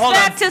what- course, No, hold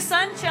back on. to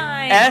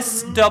sunshine.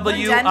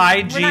 SWIG We're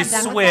not done with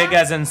Swig, that?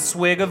 as in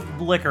swig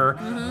of liquor.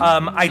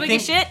 I Swig of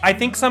think shit? I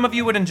think some of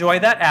you would enjoy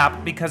that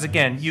app because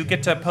again, you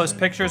get to post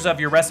pictures of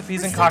your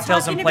recipes and still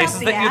cocktails and talking about places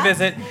the that you app?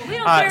 visit. We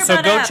don't care So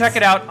about go apps. check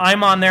it out.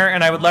 I'm on there,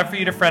 and I would love for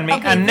you to friend me.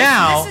 Okay, and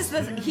now,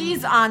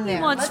 he's on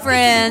there. wants Let's get to the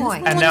friends.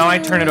 point. and now I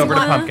turn it over to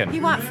wanna- Pumpkin.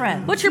 You want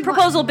friends. What's your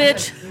proposal,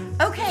 bitch?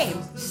 Okay,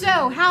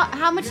 so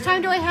how much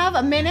time do I have?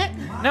 A minute?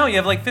 No, you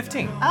have like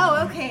 15.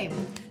 Oh, okay.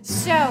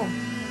 So,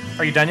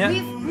 Are you done yet?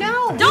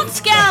 Don't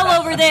scowl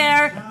over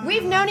there.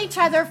 We've known each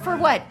other for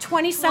what,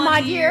 20 some odd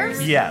 20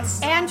 years? Yes.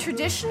 And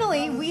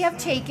traditionally, we have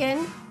taken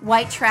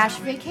white trash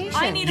vacation.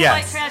 I need Yes. a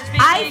white trash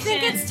vacation. I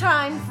think it's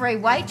time for a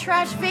white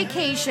trash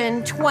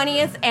vacation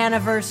 20th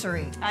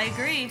anniversary. I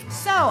agree.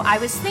 So I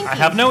was thinking. I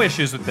have no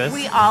issues with this.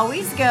 We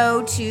always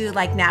go to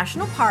like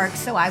national parks,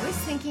 so I was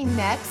thinking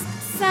next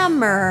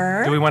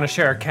summer. Do we want to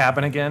share a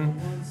cabin again?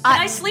 Can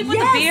I sleep with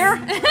yes. a beer?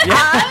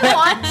 I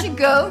want to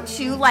go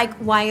to like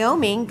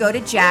Wyoming, go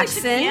to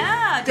Jackson,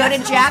 yeah, go to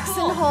Jackson Jackson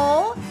Hole's cool.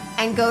 Hole,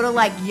 and go to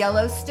like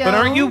Yellowstone. But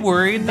aren't you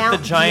worried that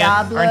Mount the giant?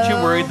 Diablo. Aren't you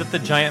worried that the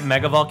giant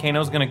mega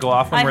volcano is going to go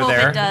off when I we're hope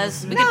there? it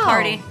does. We No, could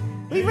party.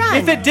 we run.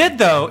 If it did,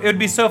 though, it would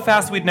be so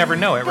fast we'd never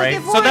know it, right?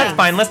 Like So that's avoidance.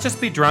 fine. Let's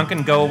just be drunk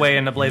and go away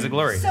in a blaze of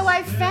glory. So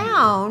I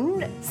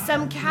found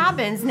some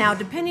cabins now,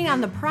 depending on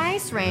the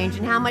price range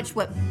and how much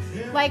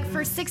like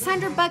for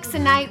 $600 a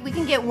night, we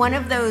can get one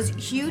of those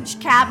huge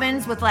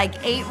cabins with like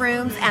 8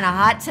 rooms and a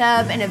hot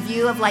tub and a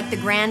view of like the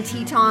Grand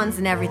Tetons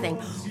and everything.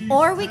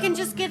 Or we can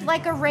just get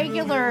like a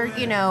regular,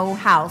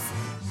 house.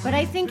 But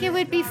I think it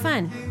would be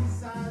fun.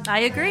 I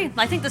agree.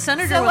 I think the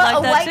senator So would like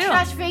a that white too.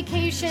 trash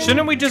vacation.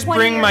 Shouldn't we just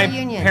bring 20-year my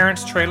reunion.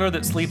 parents' trailer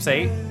that sleeps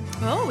 8?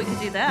 Oh, we could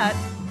do that.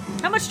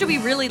 How much do we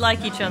really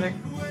like each other?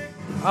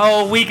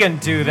 Oh, we can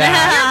do Your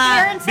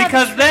that. parents have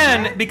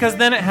a because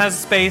then it has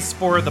space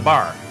for the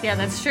bar. Yeah,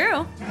 that's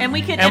true. And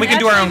we can And we can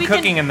do our actually own we can-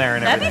 cooking in there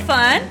and That'd everything.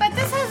 be fun. But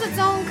this has its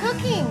own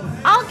cooking.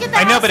 I'll get the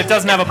I know, house but it and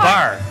doesn't get have the a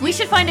park. bar. We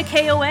should find a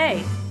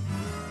KOA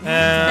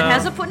that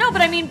has a pool. No,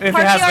 but I mean, If it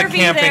park has the the RV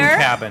camping there,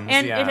 cabins,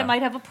 and yeah. it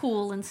might have a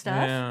pool and stuff.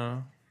 Yeah.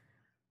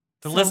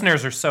 The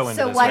listeners are so into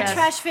So this. white right?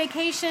 trash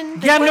vacation.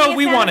 the Yeah, no, 20th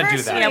we wanna do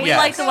anniversary. that. Yeah, we Yes.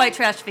 like the white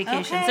trash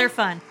vacations. Okay. They're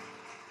fun.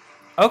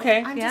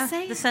 Okay. I'm Yeah, just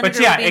saying. the senator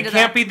But yeah, would be it into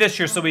can't that. be this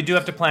year, so we do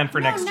have to plan for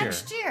No, next year.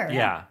 next year.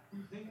 Yeah.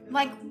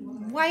 Like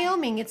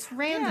Wyoming, it's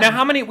random. Now,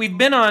 how many? We've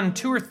been on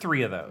 2 or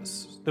 3 of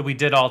those that we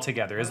did all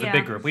together as the Yeah.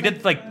 big group. We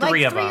did like Like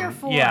 3 of 3 them. or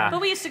 4. Yeah.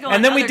 But we used to go on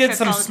And then we other did trips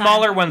some all the time.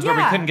 smaller ones where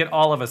we Yeah. couldn't get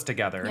all of us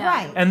together. Yeah.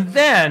 Right. And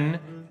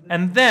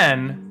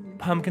then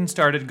Pumpkin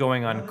started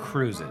going on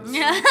cruises.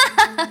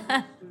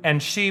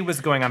 And she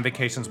was going on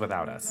vacations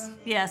without us.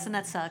 Yes, and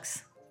that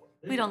sucks.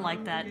 We don't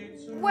like that.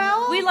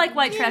 Well, We like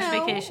white you trash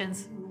know,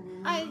 vacations.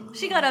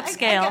 She got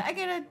upscale. I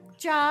get a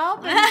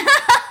job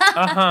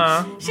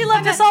and, She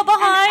left us all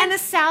behind. and a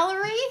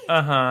salary,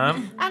 Uh-huh.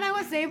 and I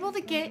was able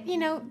to get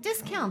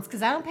discounts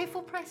because I don't pay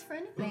full price for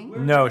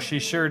anything. No, she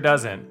sure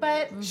doesn't.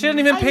 But She didn't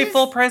even I pay just-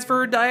 full price for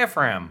her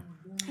diaphragm.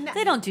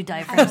 They don't do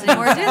diaphragms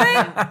anymore, do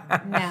they?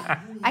 No,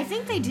 I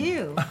think they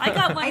do. I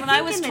got one when I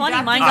think was in the 20.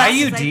 doctor's Mine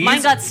IUDs?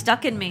 mine got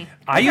stuck in me.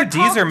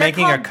 IUDs are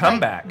making a They're called,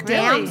 comeback.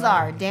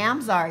 Like,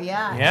 dams are,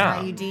 yeah.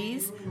 Yeah.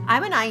 IUDs.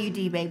 I'm an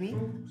IUD baby.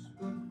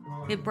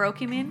 It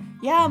broke, you mean?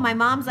 Yeah, my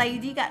mom's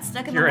IUD got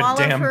stuck in You're the a wall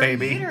damn of her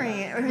baby.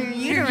 uterine. Her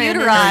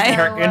uteri.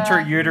 Her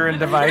intrauterine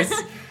device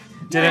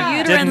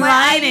Uterine didn't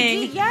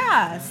lining.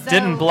 Yeah. So,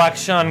 didn't block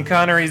Sean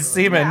Connery's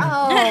semen.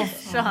 Oh,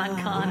 Sean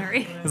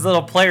Connery. His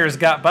little players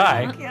got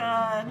by.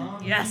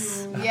 God.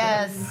 Yes.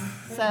 Yes.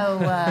 So,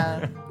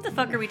 What the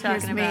fuck are we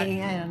here's talking me.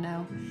 about? I don't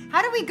know.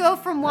 How do we go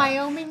from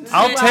Wyoming to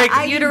I'll take-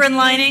 IUD, Uterine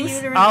linings?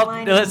 uterine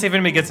linings? Let's see if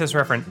anybody gets this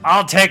reference.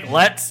 I'll take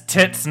Let's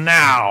Tits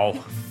Now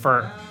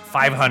for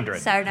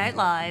 500. Saturday Night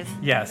Live.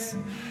 Yes.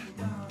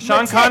 Sean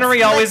Let's Connery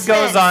Tits, always Let's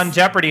goes Tits. on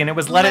Jeopardy, and it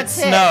was Let It Let's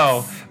Tits.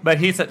 Snow, but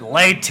he said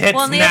Lay Tits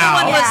Well, and the Now.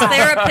 other one was Yeah.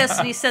 therapist,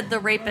 and he said the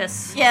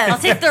rapist. Yes. I'll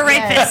take the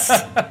rapist.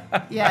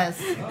 Yes.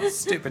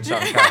 Stupid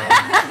Sean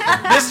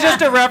Connery. This is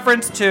just a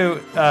reference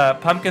to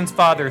Pumpkin's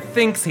father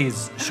thinks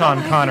he's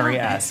Sean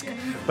Connery-esque,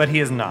 but he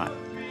is not.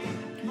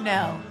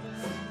 No.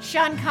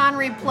 Sean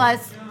Connery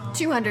plus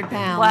 200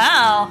 pounds.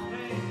 Wow.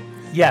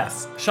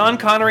 Yes, Sean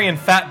Connery and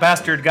Fat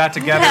Bastard got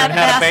together That and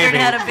had a bastard baby.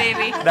 had a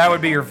baby. That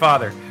would be your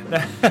father.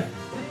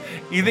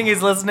 You think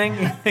he's listening?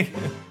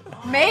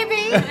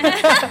 Maybe.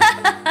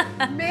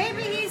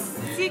 Maybe he's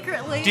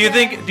secretly. Do you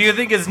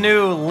think his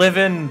new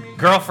live-in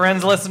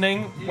girlfriend's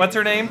listening? What's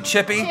her name?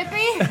 Chippy?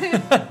 Chippy?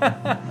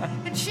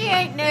 And she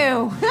ain't new.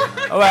 Oh,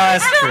 well,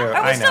 that's true.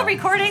 Are we I still know.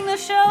 recording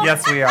this show?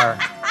 Yes, we are.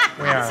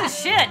 We are. This is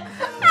shit.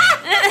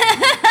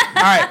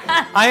 All right.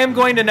 I am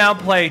going to now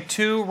play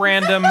 2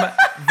 random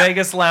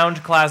Vegas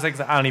Lounge classics.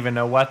 I don't even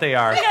know what they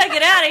are. We gotta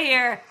get out of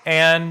here.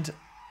 And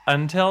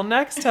until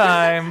next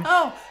time,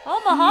 Oh,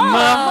 Mahalo.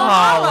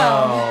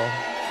 mahalo.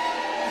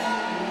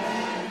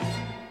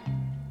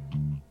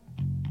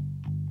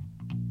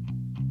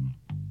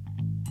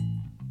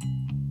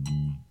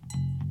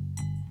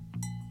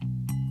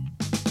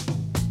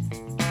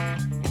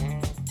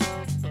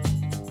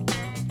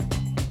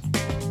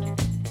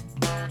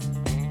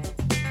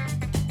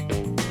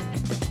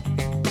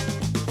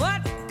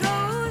 What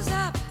goes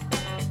up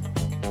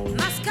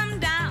must come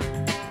down.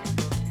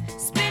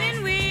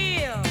 Spinning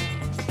wheel,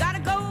 gotta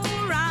go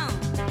round.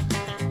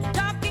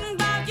 Talking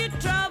about your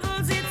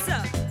troubles, it's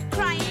a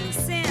crying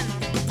sin.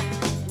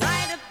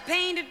 Ride a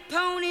painted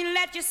pony,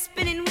 let your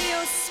spinning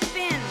wheel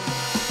spin.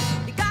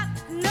 You got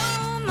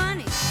no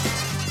money,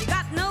 you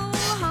got no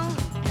home.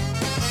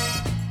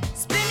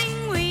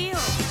 Spinning wheel,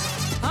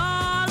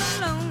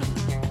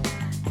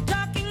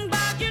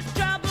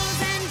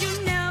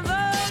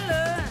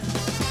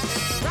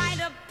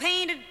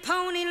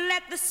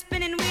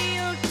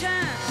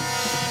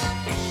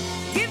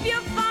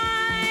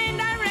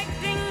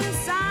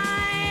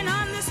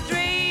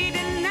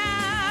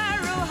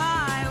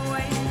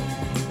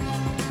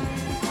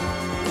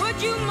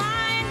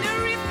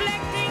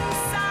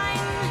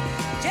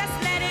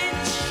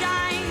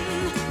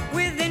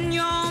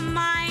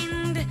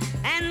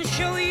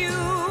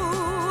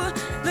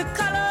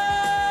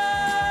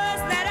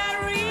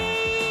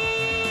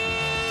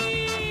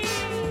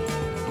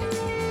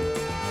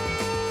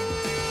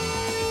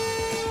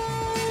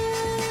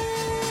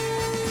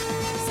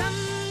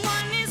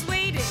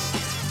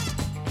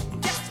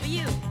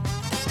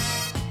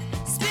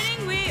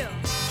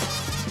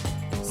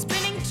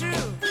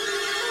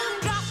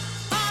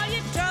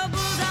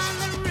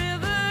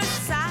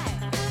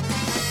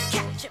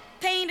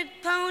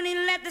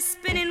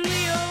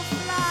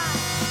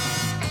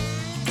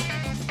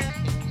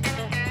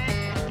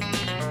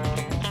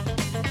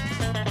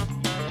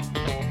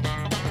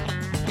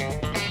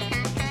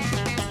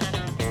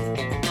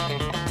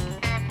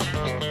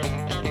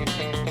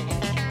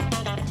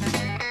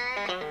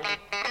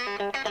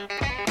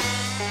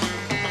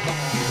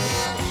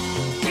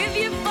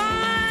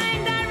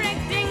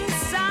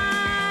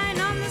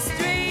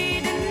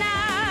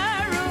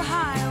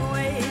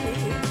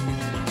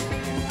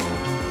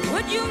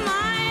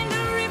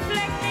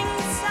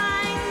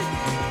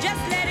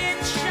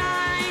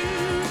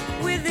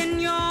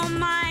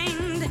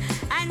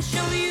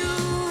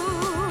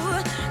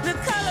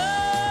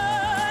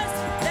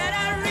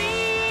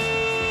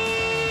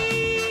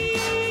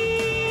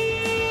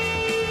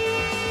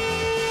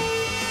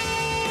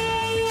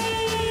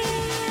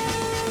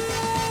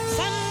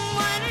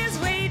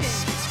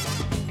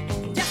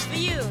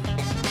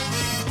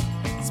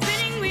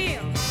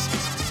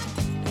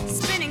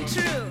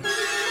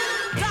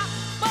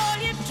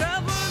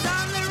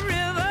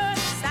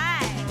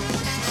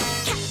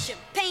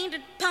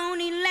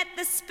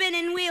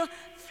 we'll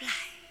fly.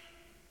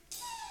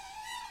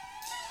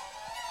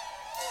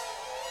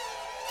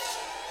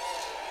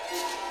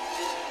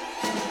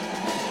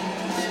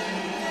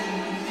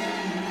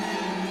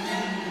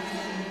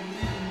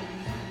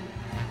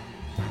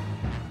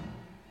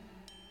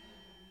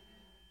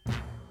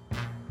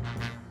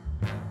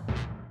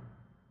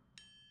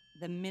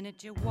 The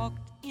minute you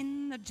walked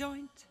in the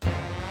joint,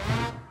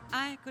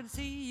 I could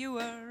see you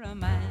were a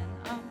man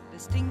of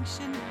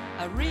distinction,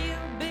 a real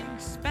big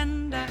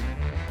spender,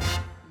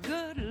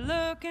 good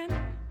looking,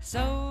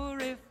 so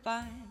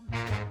refined.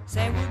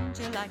 Say, wouldn't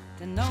you like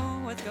to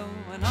know what's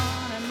going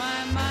on in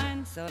my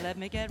mind? So let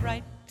me get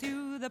right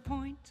to the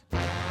point.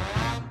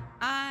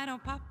 I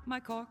don't pop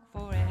my cork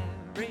for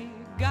every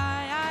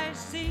guy I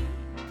see.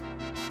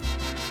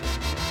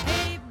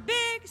 Hey,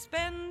 big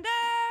spender,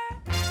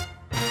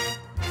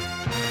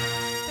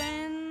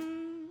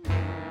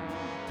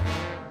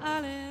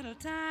 a little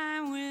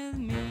time with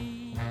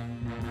me.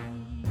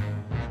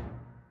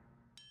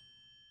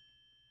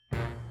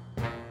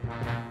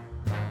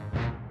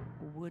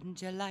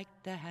 Wouldn't you like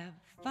to have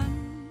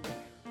fun,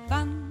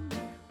 fun,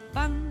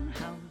 fun?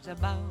 How's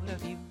about a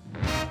few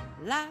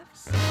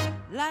laughs,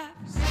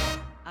 laughs?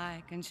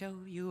 I can show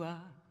you a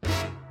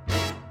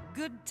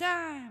good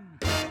time.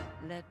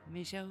 Let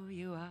me show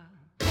you a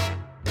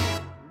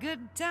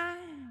good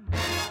time.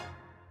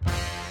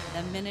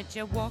 The minute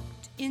you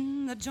walked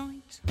in the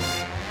joint,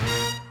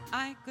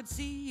 I could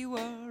see you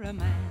were a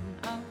man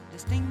of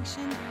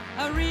distinction,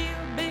 a real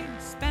big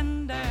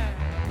spender,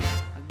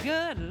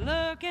 good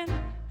looking,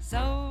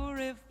 so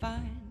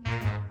refined.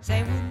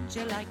 Say, wouldn't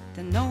you like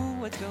to know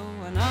what's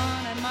going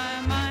on in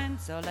my mind?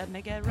 So let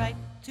me get right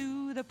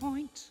to the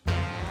point.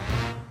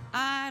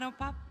 I don't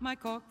pop my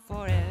cork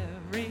for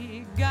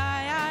every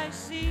guy I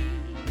see.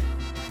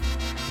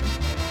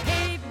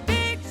 Hey,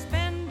 big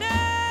spender,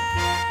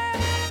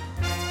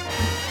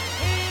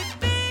 hey,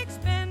 big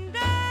spender,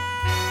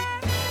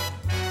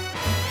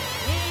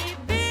 hey,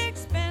 big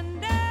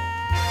spender,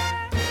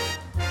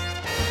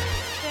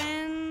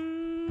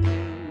 spend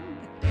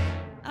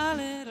a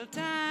little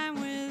time